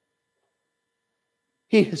God.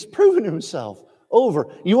 He has proven Himself over.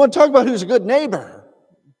 You want to talk about who's a good neighbor?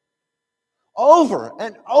 Over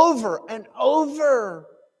and over and over.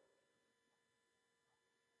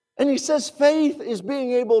 And He says faith is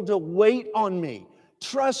being able to wait on me.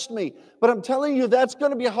 Trust me. But I'm telling you, that's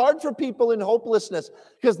going to be hard for people in hopelessness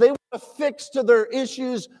because they want a fix to their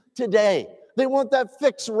issues today. They want that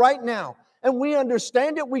fix right now. And we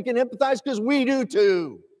understand it. We can empathize because we do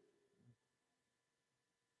too.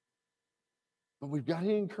 But we've got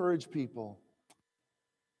to encourage people.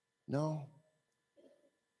 No.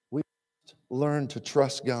 We must learn to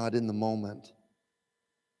trust God in the moment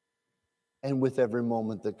and with every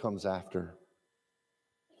moment that comes after.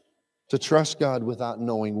 To trust God without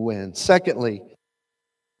knowing when. Secondly,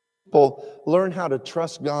 people learn how to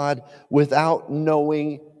trust God without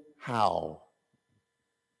knowing how.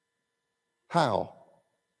 How?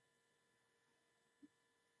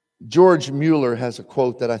 George Mueller has a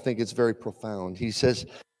quote that I think is very profound. He says,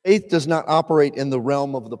 faith does not operate in the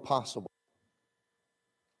realm of the possible.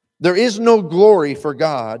 There is no glory for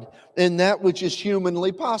God in that which is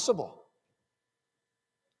humanly possible.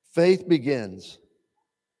 Faith begins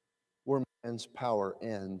where man's power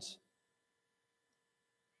ends.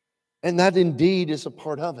 And that indeed is a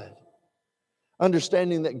part of it.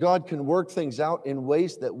 Understanding that God can work things out in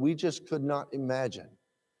ways that we just could not imagine.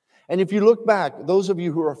 And if you look back, those of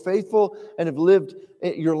you who are faithful and have lived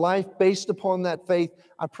your life based upon that faith,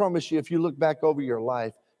 I promise you, if you look back over your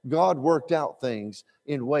life, God worked out things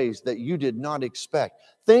in ways that you did not expect.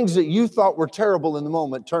 Things that you thought were terrible in the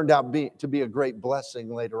moment turned out to be a great blessing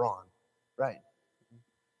later on. Right?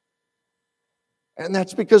 And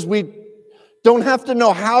that's because we don't have to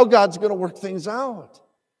know how God's going to work things out.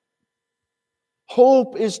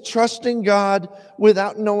 Hope is trusting God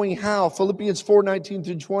without knowing how. Philippians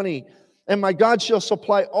 4:19-20. And my God shall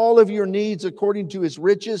supply all of your needs according to His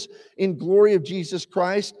riches in glory of Jesus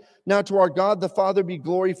Christ. Now to our God the Father be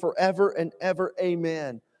glory forever and ever.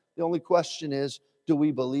 Amen. The only question is, do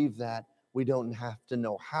we believe that? We don't have to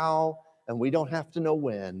know how, and we don't have to know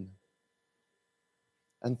when.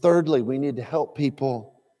 And thirdly, we need to help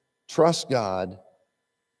people trust God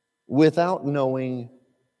without knowing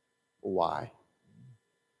why.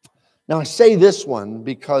 Now, I say this one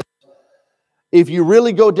because if you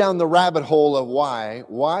really go down the rabbit hole of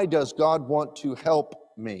why does God want to help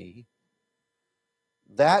me?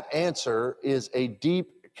 That answer is a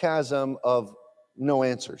deep chasm of no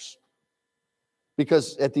answers.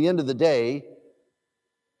 Because at the end of the day,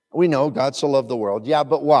 we know God so loved the world. Yeah,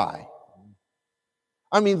 but why?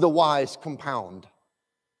 I mean, the whys compound.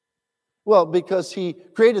 Well, because He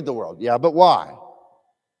created the world. Yeah, but why?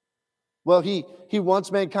 Well, he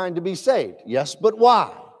wants mankind to be saved. Yes, but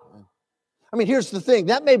why? I mean, here's the thing.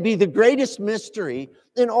 That may be the greatest mystery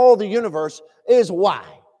in all the universe is why.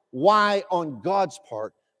 Why on God's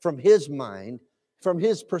part, from His mind, from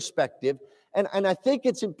His perspective. And I think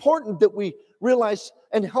it's important that we realize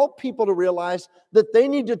and help people to realize that they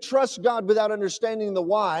need to trust God without understanding the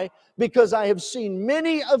why, because I have seen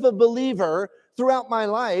many of a believer throughout my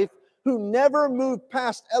life who never moved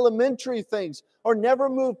past elementary things or never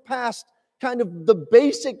moved past kind of the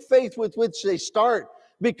basic faith with which they start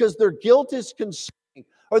because their guilt is consuming,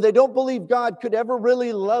 or they don't believe God could ever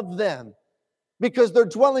really love them because they're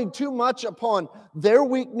dwelling too much upon their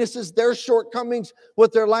weaknesses, their shortcomings,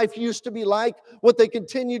 what their life used to be like, what they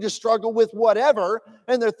continue to struggle with, whatever,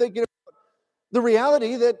 and they're thinking about the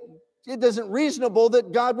reality that it isn't reasonable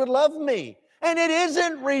that God would love me. And it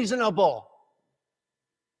isn't reasonable.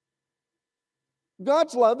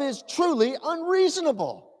 God's love is truly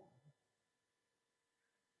unreasonable.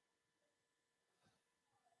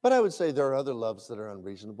 But I would say there are other loves that are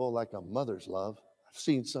unreasonable, like a mother's love. I've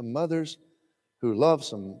seen some mothers who love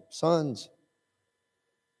some sons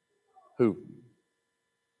who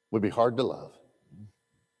would be hard to love.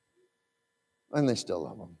 And they still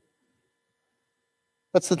love them.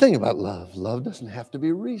 That's the thing about love. Love doesn't have to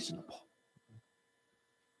be reasonable.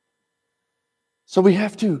 So we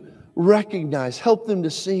have to recognize, help them to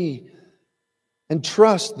see and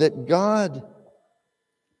trust that God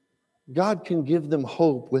can give them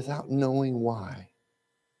hope without knowing why.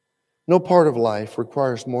 No part of life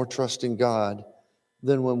requires more trust in God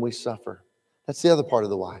than when we suffer. That's the other part of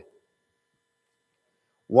the why.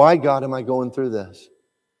 Why, God, am I going through this?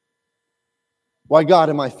 Why, God,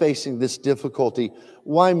 am I facing this difficulty?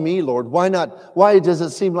 Why me, Lord? Why not? Why does it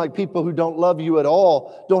seem like people who don't love you at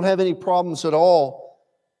all don't have any problems at all?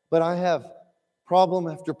 But I have problem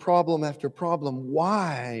after problem after problem.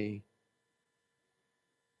 Why?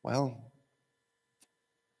 Well,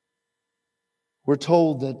 we're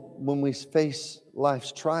told that when we face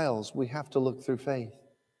life's trials, we have to look through faith.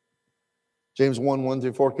 James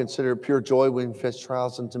 1:1-4, consider it pure joy when you face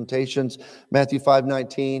trials and temptations. Matthew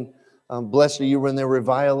 5:19, blessed are you when they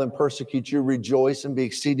revile and persecute you, rejoice and be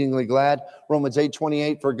exceedingly glad. Romans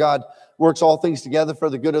 8:28, for God works all things together for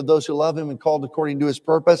the good of those who love Him and called according to His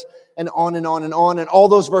purpose, and on and on and on. And all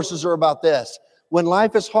those verses are about this. When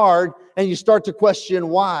life is hard and you start to question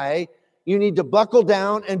why, you need to buckle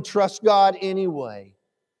down and trust God anyway.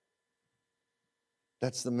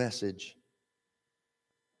 That's the message.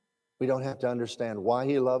 We don't have to understand why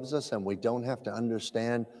He loves us, and we don't have to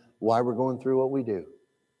understand why we're going through what we do.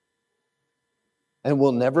 And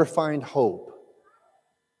we'll never find hope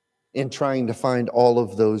in trying to find all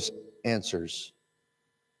of those answers.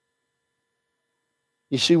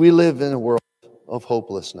 You see, we live in a world of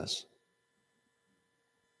hopelessness.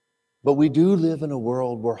 But we do live in a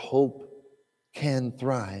world where hope can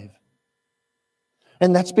thrive.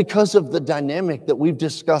 And that's because of the dynamic that we've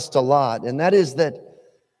discussed a lot, and that is that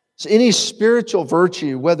any spiritual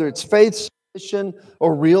virtue, whether it's faith, submission,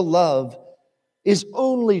 or real love, is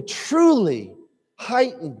only truly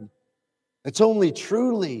heightened. It's only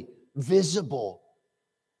truly visible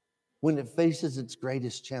when it faces its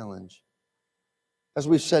greatest challenge. As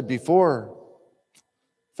we've said before,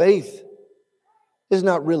 faith is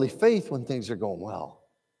not really faith when things are going well.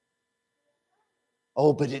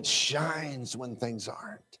 Oh, but it shines when things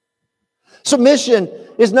aren't. Submission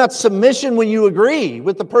is not submission when you agree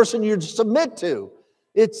with the person you submit to.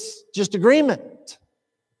 It's just agreement.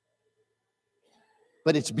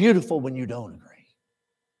 But it's beautiful when you don't agree.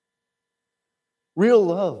 Real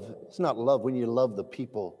love is not love when you love the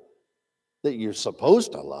people that you're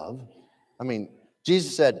supposed to love. I mean,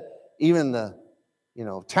 Jesus said, even the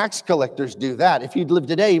tax collectors do that. If you'd lived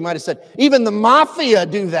today, you might have said, even the mafia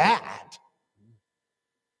do that.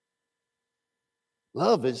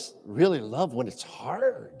 Love is really love when it's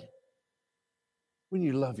hard. When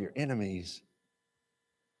you love your enemies.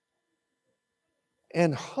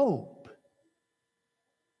 And hope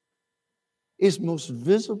is most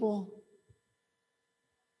visible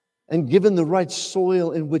and given the right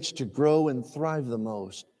soil in which to grow and thrive the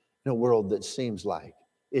most in a world that seems like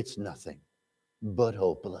it's nothing but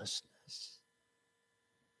hopelessness.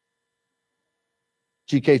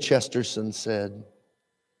 G.K. Chesterton said,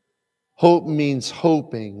 hope means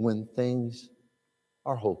hoping when things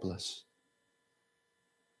are hopeless.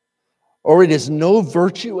 Or it is no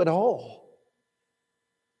virtue at all.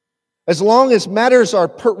 As long as matters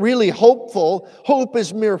are really hopeful, hope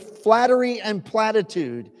is mere flattery and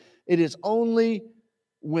platitude. It is only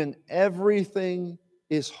when everything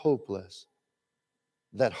is hopeless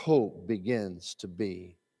that hope begins to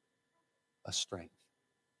be a strength.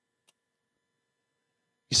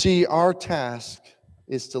 You see, our task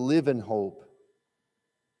is to live in hope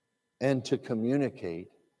and to communicate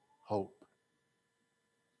hope.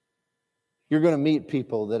 You're going to meet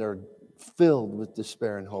people that are filled with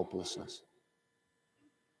despair and hopelessness.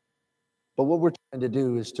 But what we're trying to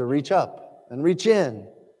do is to reach up and reach in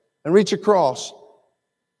and reach across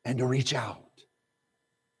and to reach out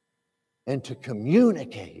and to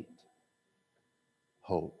communicate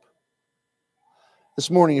hope. This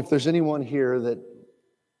morning, if there's anyone here that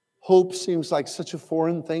hope seems like such a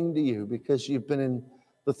foreign thing to you because you've been in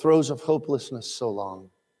the throes of hopelessness so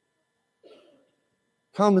long,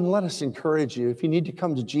 come and let us encourage you. If you need to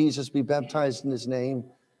come to Jesus, be baptized in His name,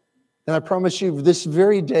 then I promise you this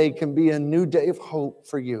very day can be a new day of hope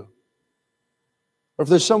for you. Or if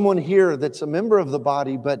there's someone here that's a member of the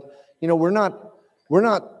body, but we're not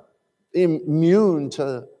immune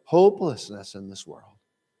to hopelessness in this world.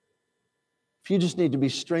 If you just need to be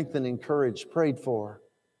strengthened, encouraged, prayed for,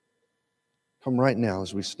 come right now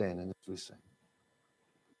as we stand and as we sing.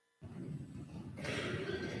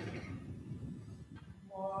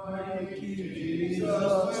 Mighty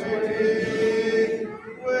Jesus,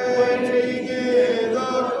 waiting in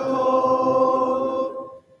the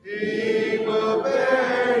cold, He will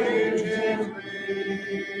bear you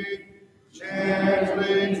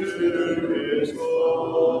gently to His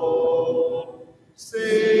fold.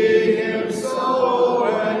 See Him so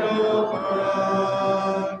and open,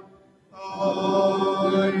 I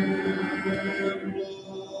am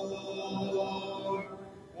Lord.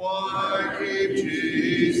 Why keep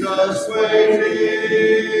Jesus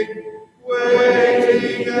waiting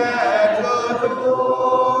at the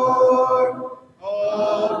door?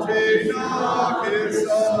 Oh, take knock it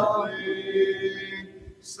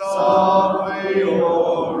softly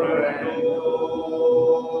o'er and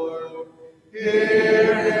o'er.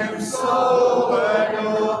 Hear Him so and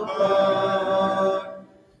open,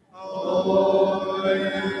 I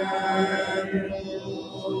am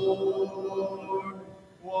Lord.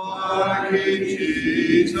 Why keep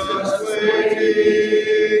Jesus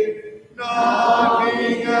waiting,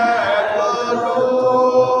 knocking at the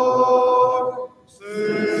door?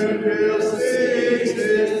 Soon He'll cease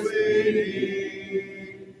His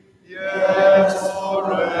pleading, yes,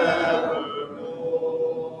 forevermore.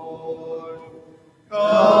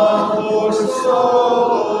 Come, poor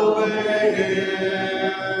soul, obey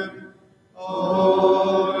Him.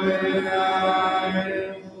 Oh, I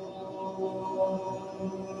am Lord.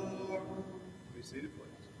 Be seated,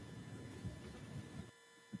 please.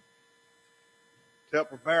 To help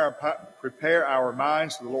prepare our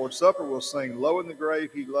minds to the Lord's Supper, we'll sing "Low in the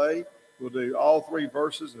Grave He Lay." We'll do all three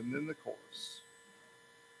verses and then the chorus.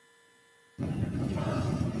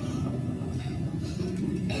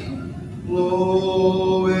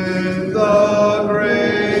 Low in the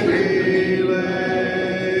grave He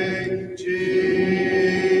lay,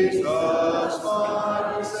 Jesus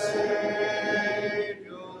my Savior,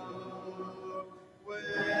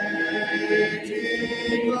 waiting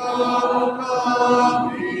the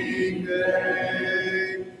coming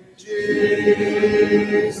day.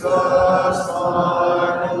 Jesus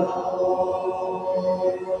my Lord,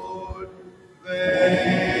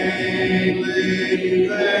 vainly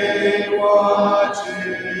they watch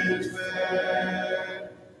His bed.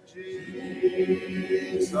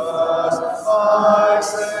 Jesus, my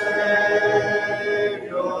Savior,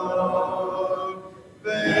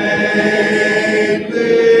 vainly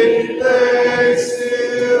they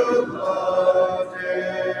still the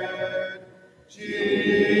dead.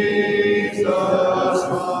 Jesus,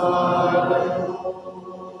 my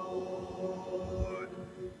Lord,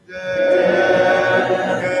 death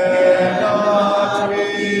cannot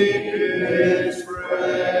keep its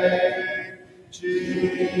prey.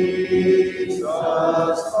 Jesus,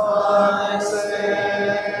 my Savior,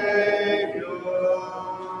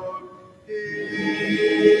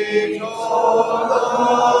 He tore the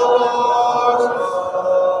bars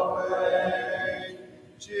away.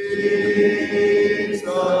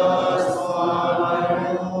 Jesus, my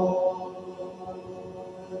Lord,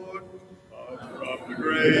 from the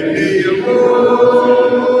grave He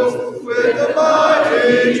arose with the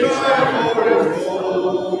mighty triumph for His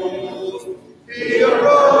foes. He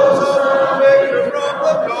arose a victor from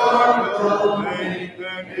the dark domain,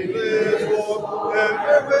 and He lives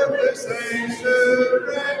forever with the saints to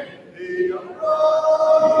reign. He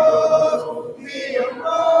arose,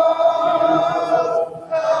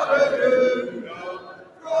 hallelujah,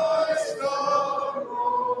 Christ arose.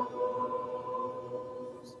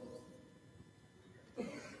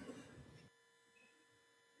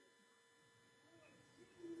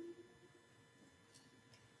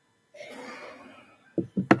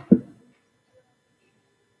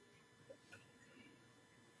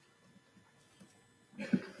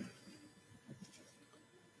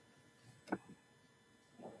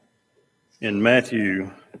 in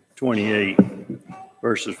Matthew 28,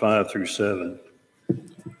 verses 5 through 7.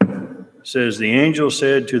 It says, "The angel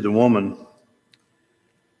said to the woman,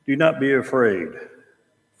 'Do not be afraid,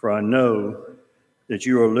 for I know that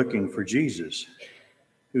you are looking for Jesus,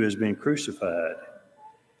 who has been crucified.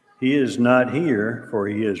 He is not here, for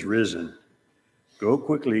he is risen. Go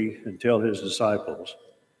quickly and tell his disciples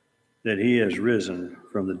that he has risen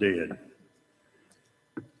from the dead.'"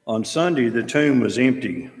 On Sunday, the tomb was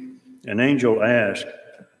empty. An angel asked,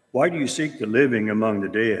 "Why do you seek the living among the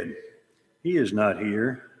dead? He is not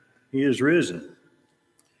here. He is risen."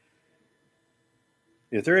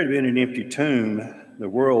 If there had been an empty tomb, the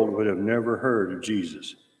world would have never heard of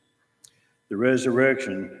Jesus. The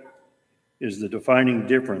resurrection is the defining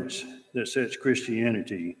difference that sets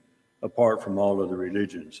Christianity apart from all other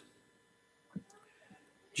religions.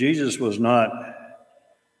 Jesus was not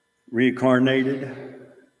reincarnated.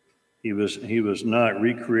 He was not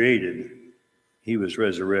recreated. He was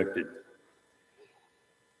resurrected.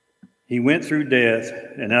 He went through death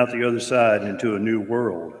and out the other side into a new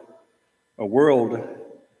world, a world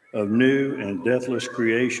of new and deathless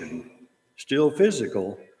creation, still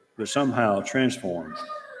physical, but somehow transformed.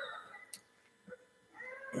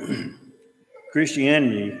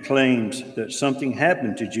 Christianity claims that something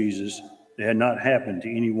happened to Jesus that had not happened to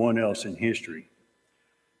anyone else in history.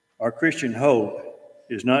 Our Christian hope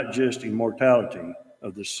is not just immortality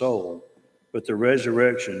of the soul, but the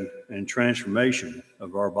resurrection and transformation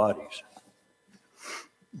of our bodies.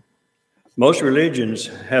 Most religions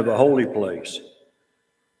have a holy place.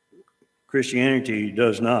 Christianity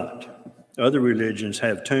does not. Other religions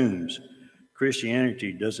have tombs.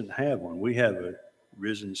 Christianity doesn't have one. We have a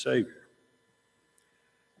risen Savior.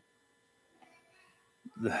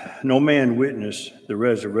 No man witnessed the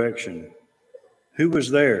resurrection. Who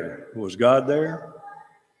was there? Was God there?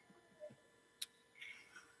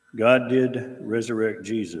 God did resurrect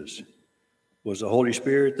Jesus. Was the Holy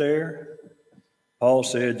Spirit there? Paul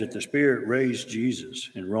said that the Spirit raised Jesus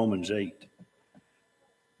in Romans 8.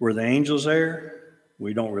 Were the angels there?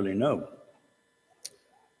 We don't really know.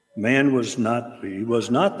 Man was not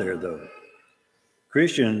there though.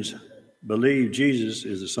 Christians believe Jesus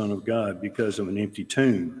is the Son of God because of an empty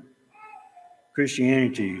tomb.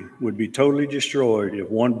 Christianity would be totally destroyed if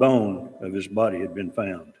one bone of his body had been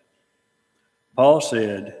found. Paul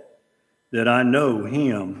said that I know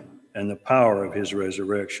him and the power of his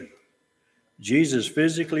resurrection. Jesus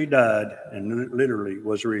physically died and literally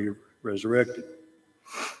was resurrected.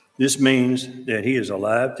 This means that he is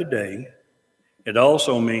alive today. It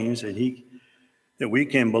also means that we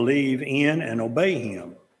can believe in and obey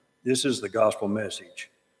him. This is the gospel message.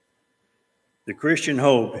 The Christian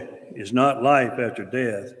hope is not life after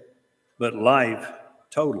death, but life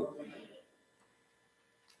total.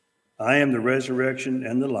 I am the resurrection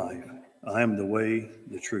and the life. I am the way,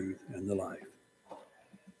 the truth, and the life.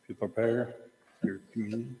 To prepare your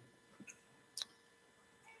communion.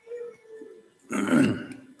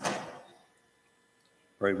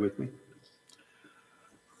 Pray with me.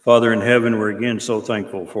 Father in heaven, we're again so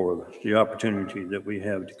thankful for the opportunity that we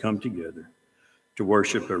have to come together to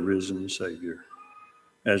worship a risen Savior.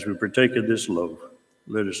 As we partake of this loaf,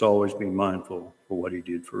 let us always be mindful for what he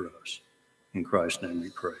did for us. In Christ's name we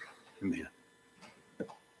pray. Amen.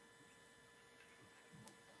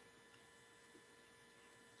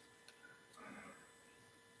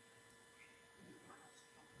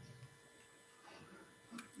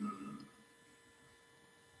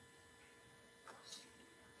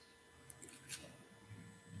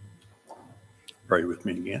 Pray with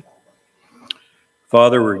me again.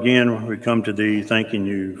 Father, we come to thee thanking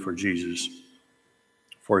you for Jesus,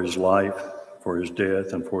 for his life, for his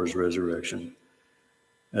death, and for his resurrection.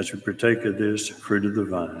 As we partake of this fruit of the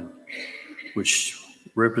vine, which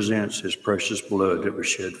represents his precious blood that was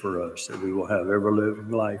shed for us, that we will have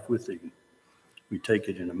ever-living life with thee, we take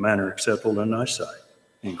it in a manner acceptable in thy sight.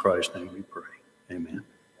 In Christ's name we pray. Amen.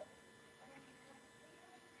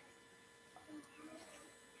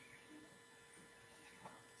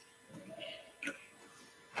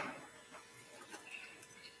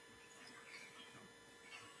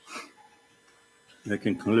 That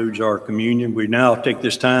concludes our communion. We now take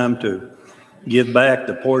this time to give back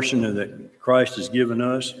the portion that Christ has given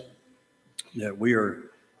us, that we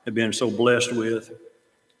have been so blessed with.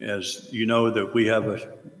 As you know, that we have a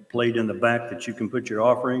plate in the back that you can put your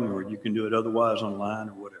offering, or you can do it otherwise online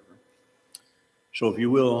or whatever. So if you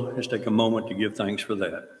will, just take a moment to give thanks for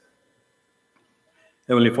that.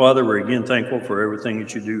 Heavenly Father, we're again thankful for everything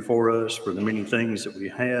that you do for us, for the many things that we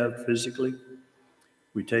have physically.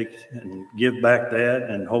 We take and give back that,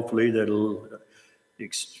 and hopefully that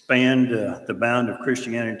expand the bound of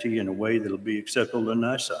Christianity in a way that will be acceptable in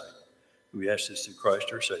thy sight. We ask this through Christ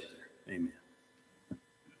our Savior. Amen.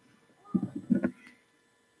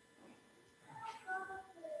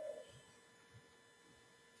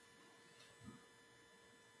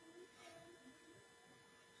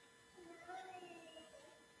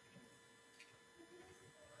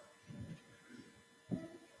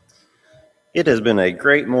 It has been a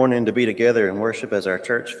great morning to be together and worship as our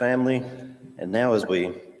church family. And now as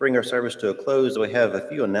we bring our service to a close, we have a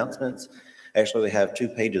few announcements. Actually, we have 2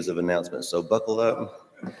 pages of announcements, so buckle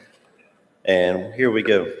up. And here we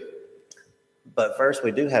go. But first,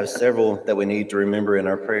 we do have several that we need to remember in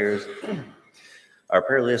our prayers. Our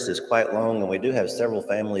prayer list is quite long, and we do have several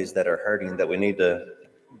families that are hurting that we need to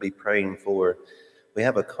be praying for. We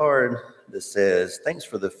have a card that says, "Thanks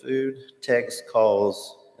for the food, texts,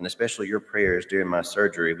 calls, and especially your prayers during my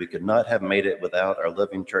surgery. We could not have made it without our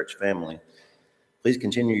loving church family. Please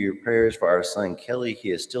continue your prayers for our son Kelly. He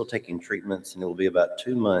is still taking treatments, and it will be about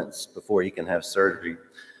 2 months before he can have surgery.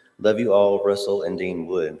 Love you all, Russell and Dean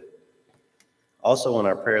Wood." Also on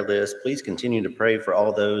our prayer list, please continue to pray for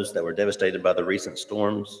all those that were devastated by the recent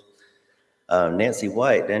storms. Nancy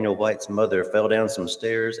White, Daniel White's mother, fell down some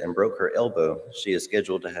stairs and broke her elbow. She is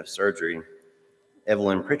scheduled to have surgery.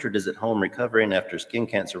 Evelyn Pritchard is at home recovering after skin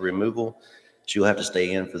cancer removal. She will have to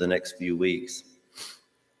stay in for the next few weeks.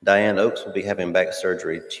 Diane Oakes will be having back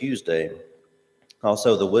surgery Tuesday.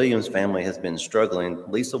 Also, the Williams family has been struggling.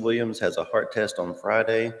 Lisa Williams has a heart test on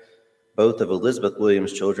Friday. Both of Elizabeth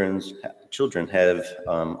Williams' children have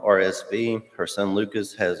RSV. Her son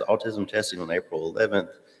Lucas has autism testing on April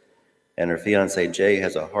 11th. And her fiance Jay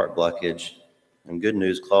has a heart blockage. And good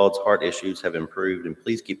news, Claude's heart issues have improved, and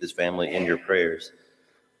please keep this family in your prayers.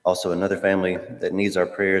 Also, another family that needs our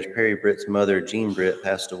prayers, Perry Britt's mother, Jean Britt,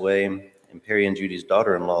 passed away, and Perry and Judy's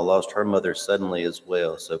daughter-in-law lost her mother suddenly as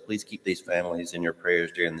well. So please keep these families in your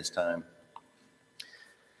prayers during this time.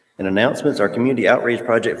 In announcements, our community outreach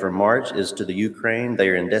project for March is to the Ukraine. They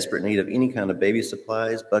are in desperate need of any kind of baby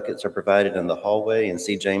supplies. Buckets are provided in the hallway, and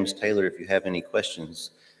see James Taylor if you have any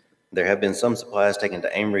questions. There have been some supplies taken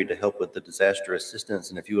to Amory to help with the disaster assistance,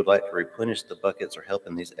 and if you would like to replenish the buckets or help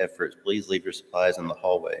in these efforts, please leave your supplies in the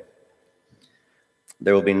hallway.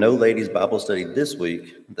 There will be no ladies' Bible study this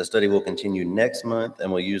week. The study will continue next month, and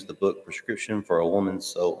we'll use the book Prescription for a Woman's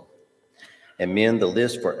Soul. And men, the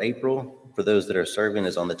list for April for those that are serving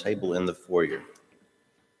is on the table in the foyer.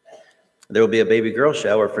 There will be a baby girl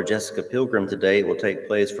shower for Jessica Pilgrim today. It will take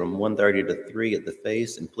place from 1:30 to 3 at the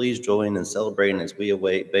Face, and please join in celebrating as we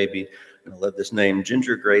await baby, and I love this name,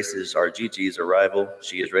 Ginger Grace's, our Gigi's arrival.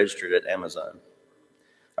 She is registered at Amazon.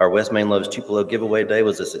 Our West Main Loves Tupelo giveaway day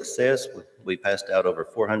was a success. We passed out over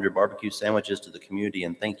 400 barbecue sandwiches to the community,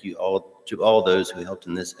 and thank you all to all those who helped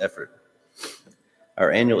in this effort.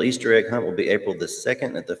 Our annual Easter egg hunt will be April the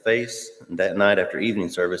 2nd at the Face, and that night after evening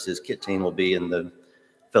services, Kit Team will be in the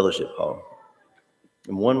Fellowship Hall.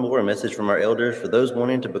 And one more message from our elders. For those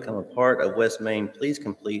wanting to become a part of West Main, please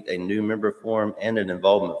complete a new member form and an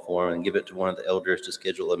involvement form and give it to one of the elders to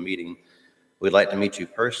schedule a meeting. We'd like to meet you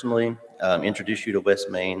personally, introduce you to West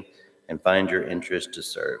Main, and find your interest to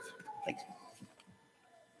serve. Thank you.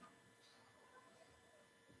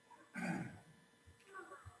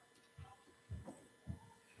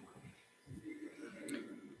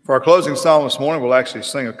 For our closing song this morning, we'll actually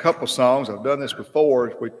sing a couple songs. I've done this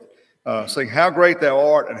before. We sing How Great Thou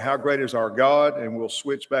Art and How Great Is Our God, and we'll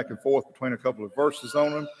switch back and forth between a couple of verses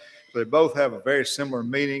on them. They both have a very similar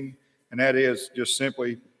meaning, and that is just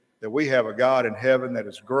simply that we have a God in heaven that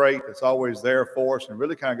is great, that's always there for us, and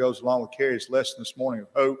really kind of goes along with Kerry's lesson this morning of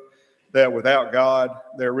hope, that without God,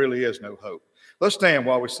 there really is no hope. Let's stand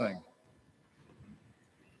while we sing.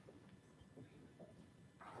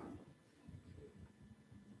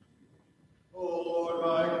 Oh, Lord,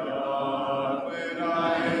 my God, when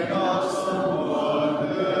I in awesome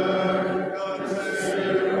wonder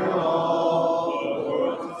consider all the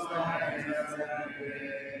world's signs and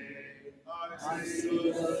pain, I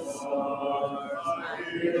see the stars, I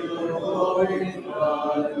hear the rolling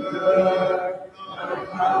thunder, I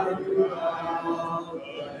have you out,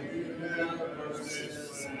 but you never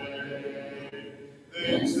display.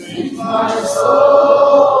 Then sings my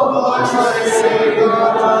soul, my Savior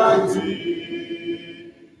unto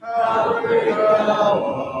thee. How great thou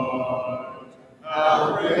art,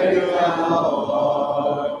 how great thou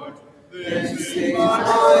art. Then sings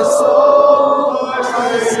my soul, my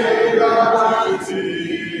Savior unto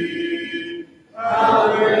thee.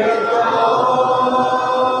 How great thou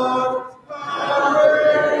art, how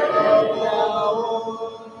great thou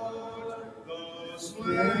art. The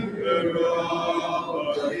splendor the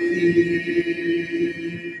robe of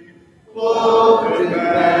King. Clothed in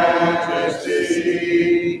majesty,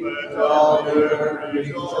 let all the earth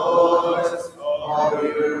rejoice, all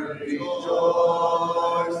the earth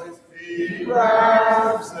rejoice. He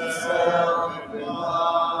wraps himself in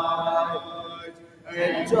light,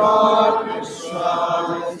 and darkness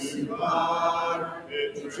shines in light.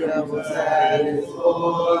 It trembles at his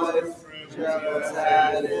voice, trembles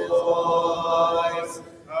at his voice.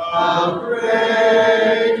 How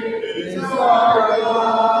great is our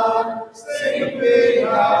God! Sing big,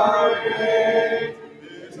 how great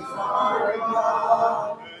is our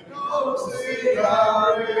God! And oh, sing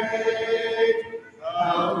how great,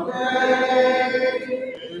 how great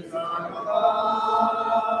is our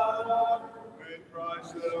God! When Christ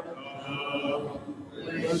shall come, we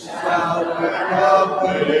shout and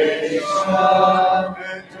acclamation,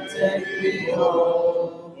 and take me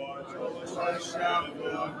home, for joy shall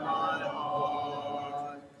fill my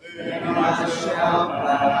heart. Then I shall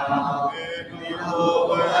bow in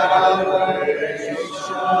humble adoration,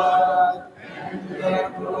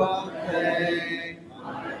 and proclaim,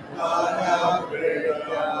 my God, how great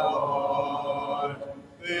thou art.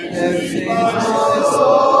 Then sings my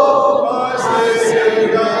soul, my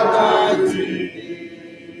Savior God, to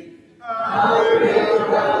thee. How great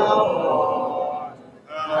thou art,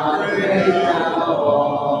 how great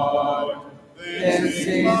thou art. Then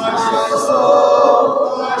sings my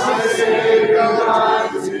soul, my Savior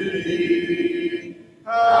God, to thee.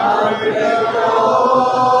 How great thou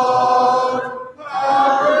art,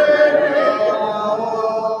 how great thou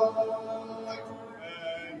art.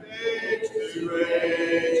 And age to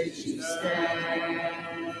age he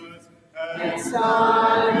stands, and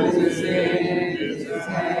time is in his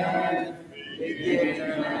hand. Beginning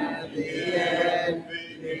and the end,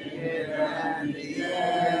 beginning and the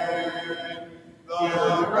end. The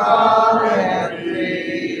rock and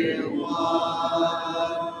three in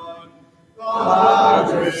one. The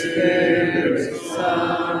Father, Spirit,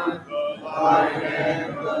 Son, the light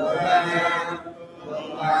and the Lamb, the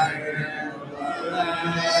light and the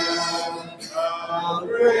Lamb. How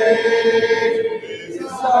great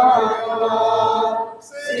is our God!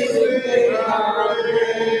 Sing with how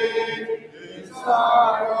great is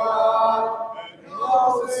our God! And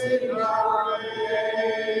oh, sing how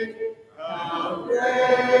great, how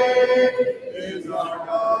great is our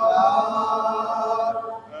God!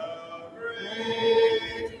 How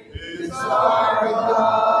great is our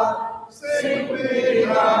God! Sing with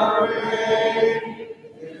how great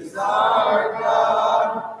is our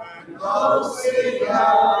God! And oh, sing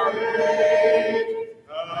how great,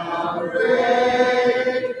 how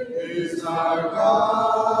great is our God!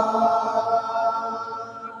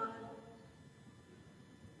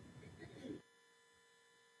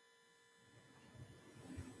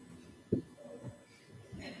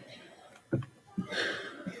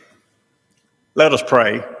 Let us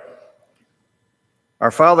pray. Our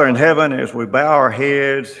Father in heaven, as we bow our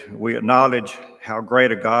heads, we acknowledge how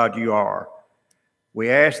great a God you are. We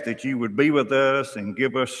ask that you would be with us and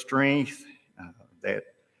give us strength, that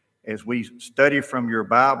as we study from your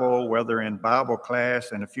Bible, whether in Bible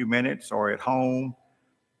class in a few minutes or at home,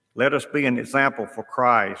 let us be an example for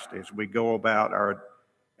Christ as we go about our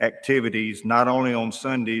activities, not only on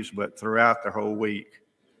Sundays, but throughout the whole week.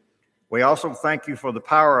 We also thank you for the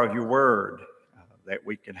power of your word, that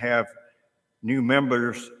we can have new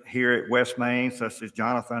members here at West Main, such as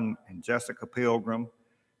Jonathan and Jessica Pilgrim.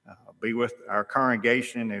 Be with our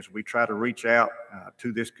congregation as we try to reach out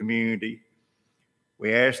to this community.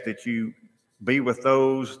 We ask that you be with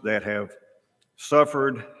those that have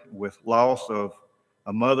suffered with loss of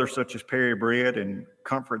a mother such as Perry Britt and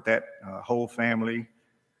comfort that whole family.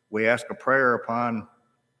 We ask a prayer upon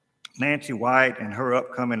Nancy White and her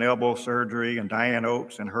upcoming elbow surgery, and Diane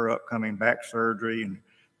Oakes and her upcoming back surgery. And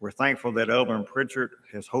we're thankful that Elvin Pritchard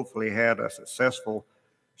has hopefully had a successful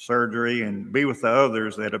surgery, and be with the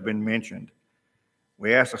others that have been mentioned.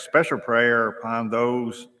 We ask a special prayer upon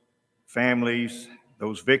those families,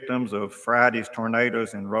 those victims of Friday's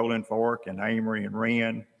tornadoes in Rolling Fork and Amory and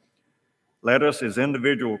Wren. Let us as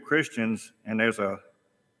individual Christians and as a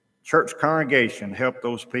church congregation help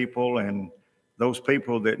those people and those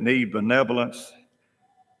people that need benevolence,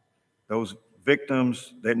 those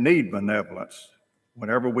victims that need benevolence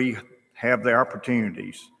whenever we have the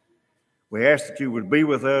opportunities. We ask that you would be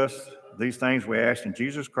with us. These things we ask in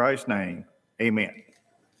Jesus Christ's name. Amen.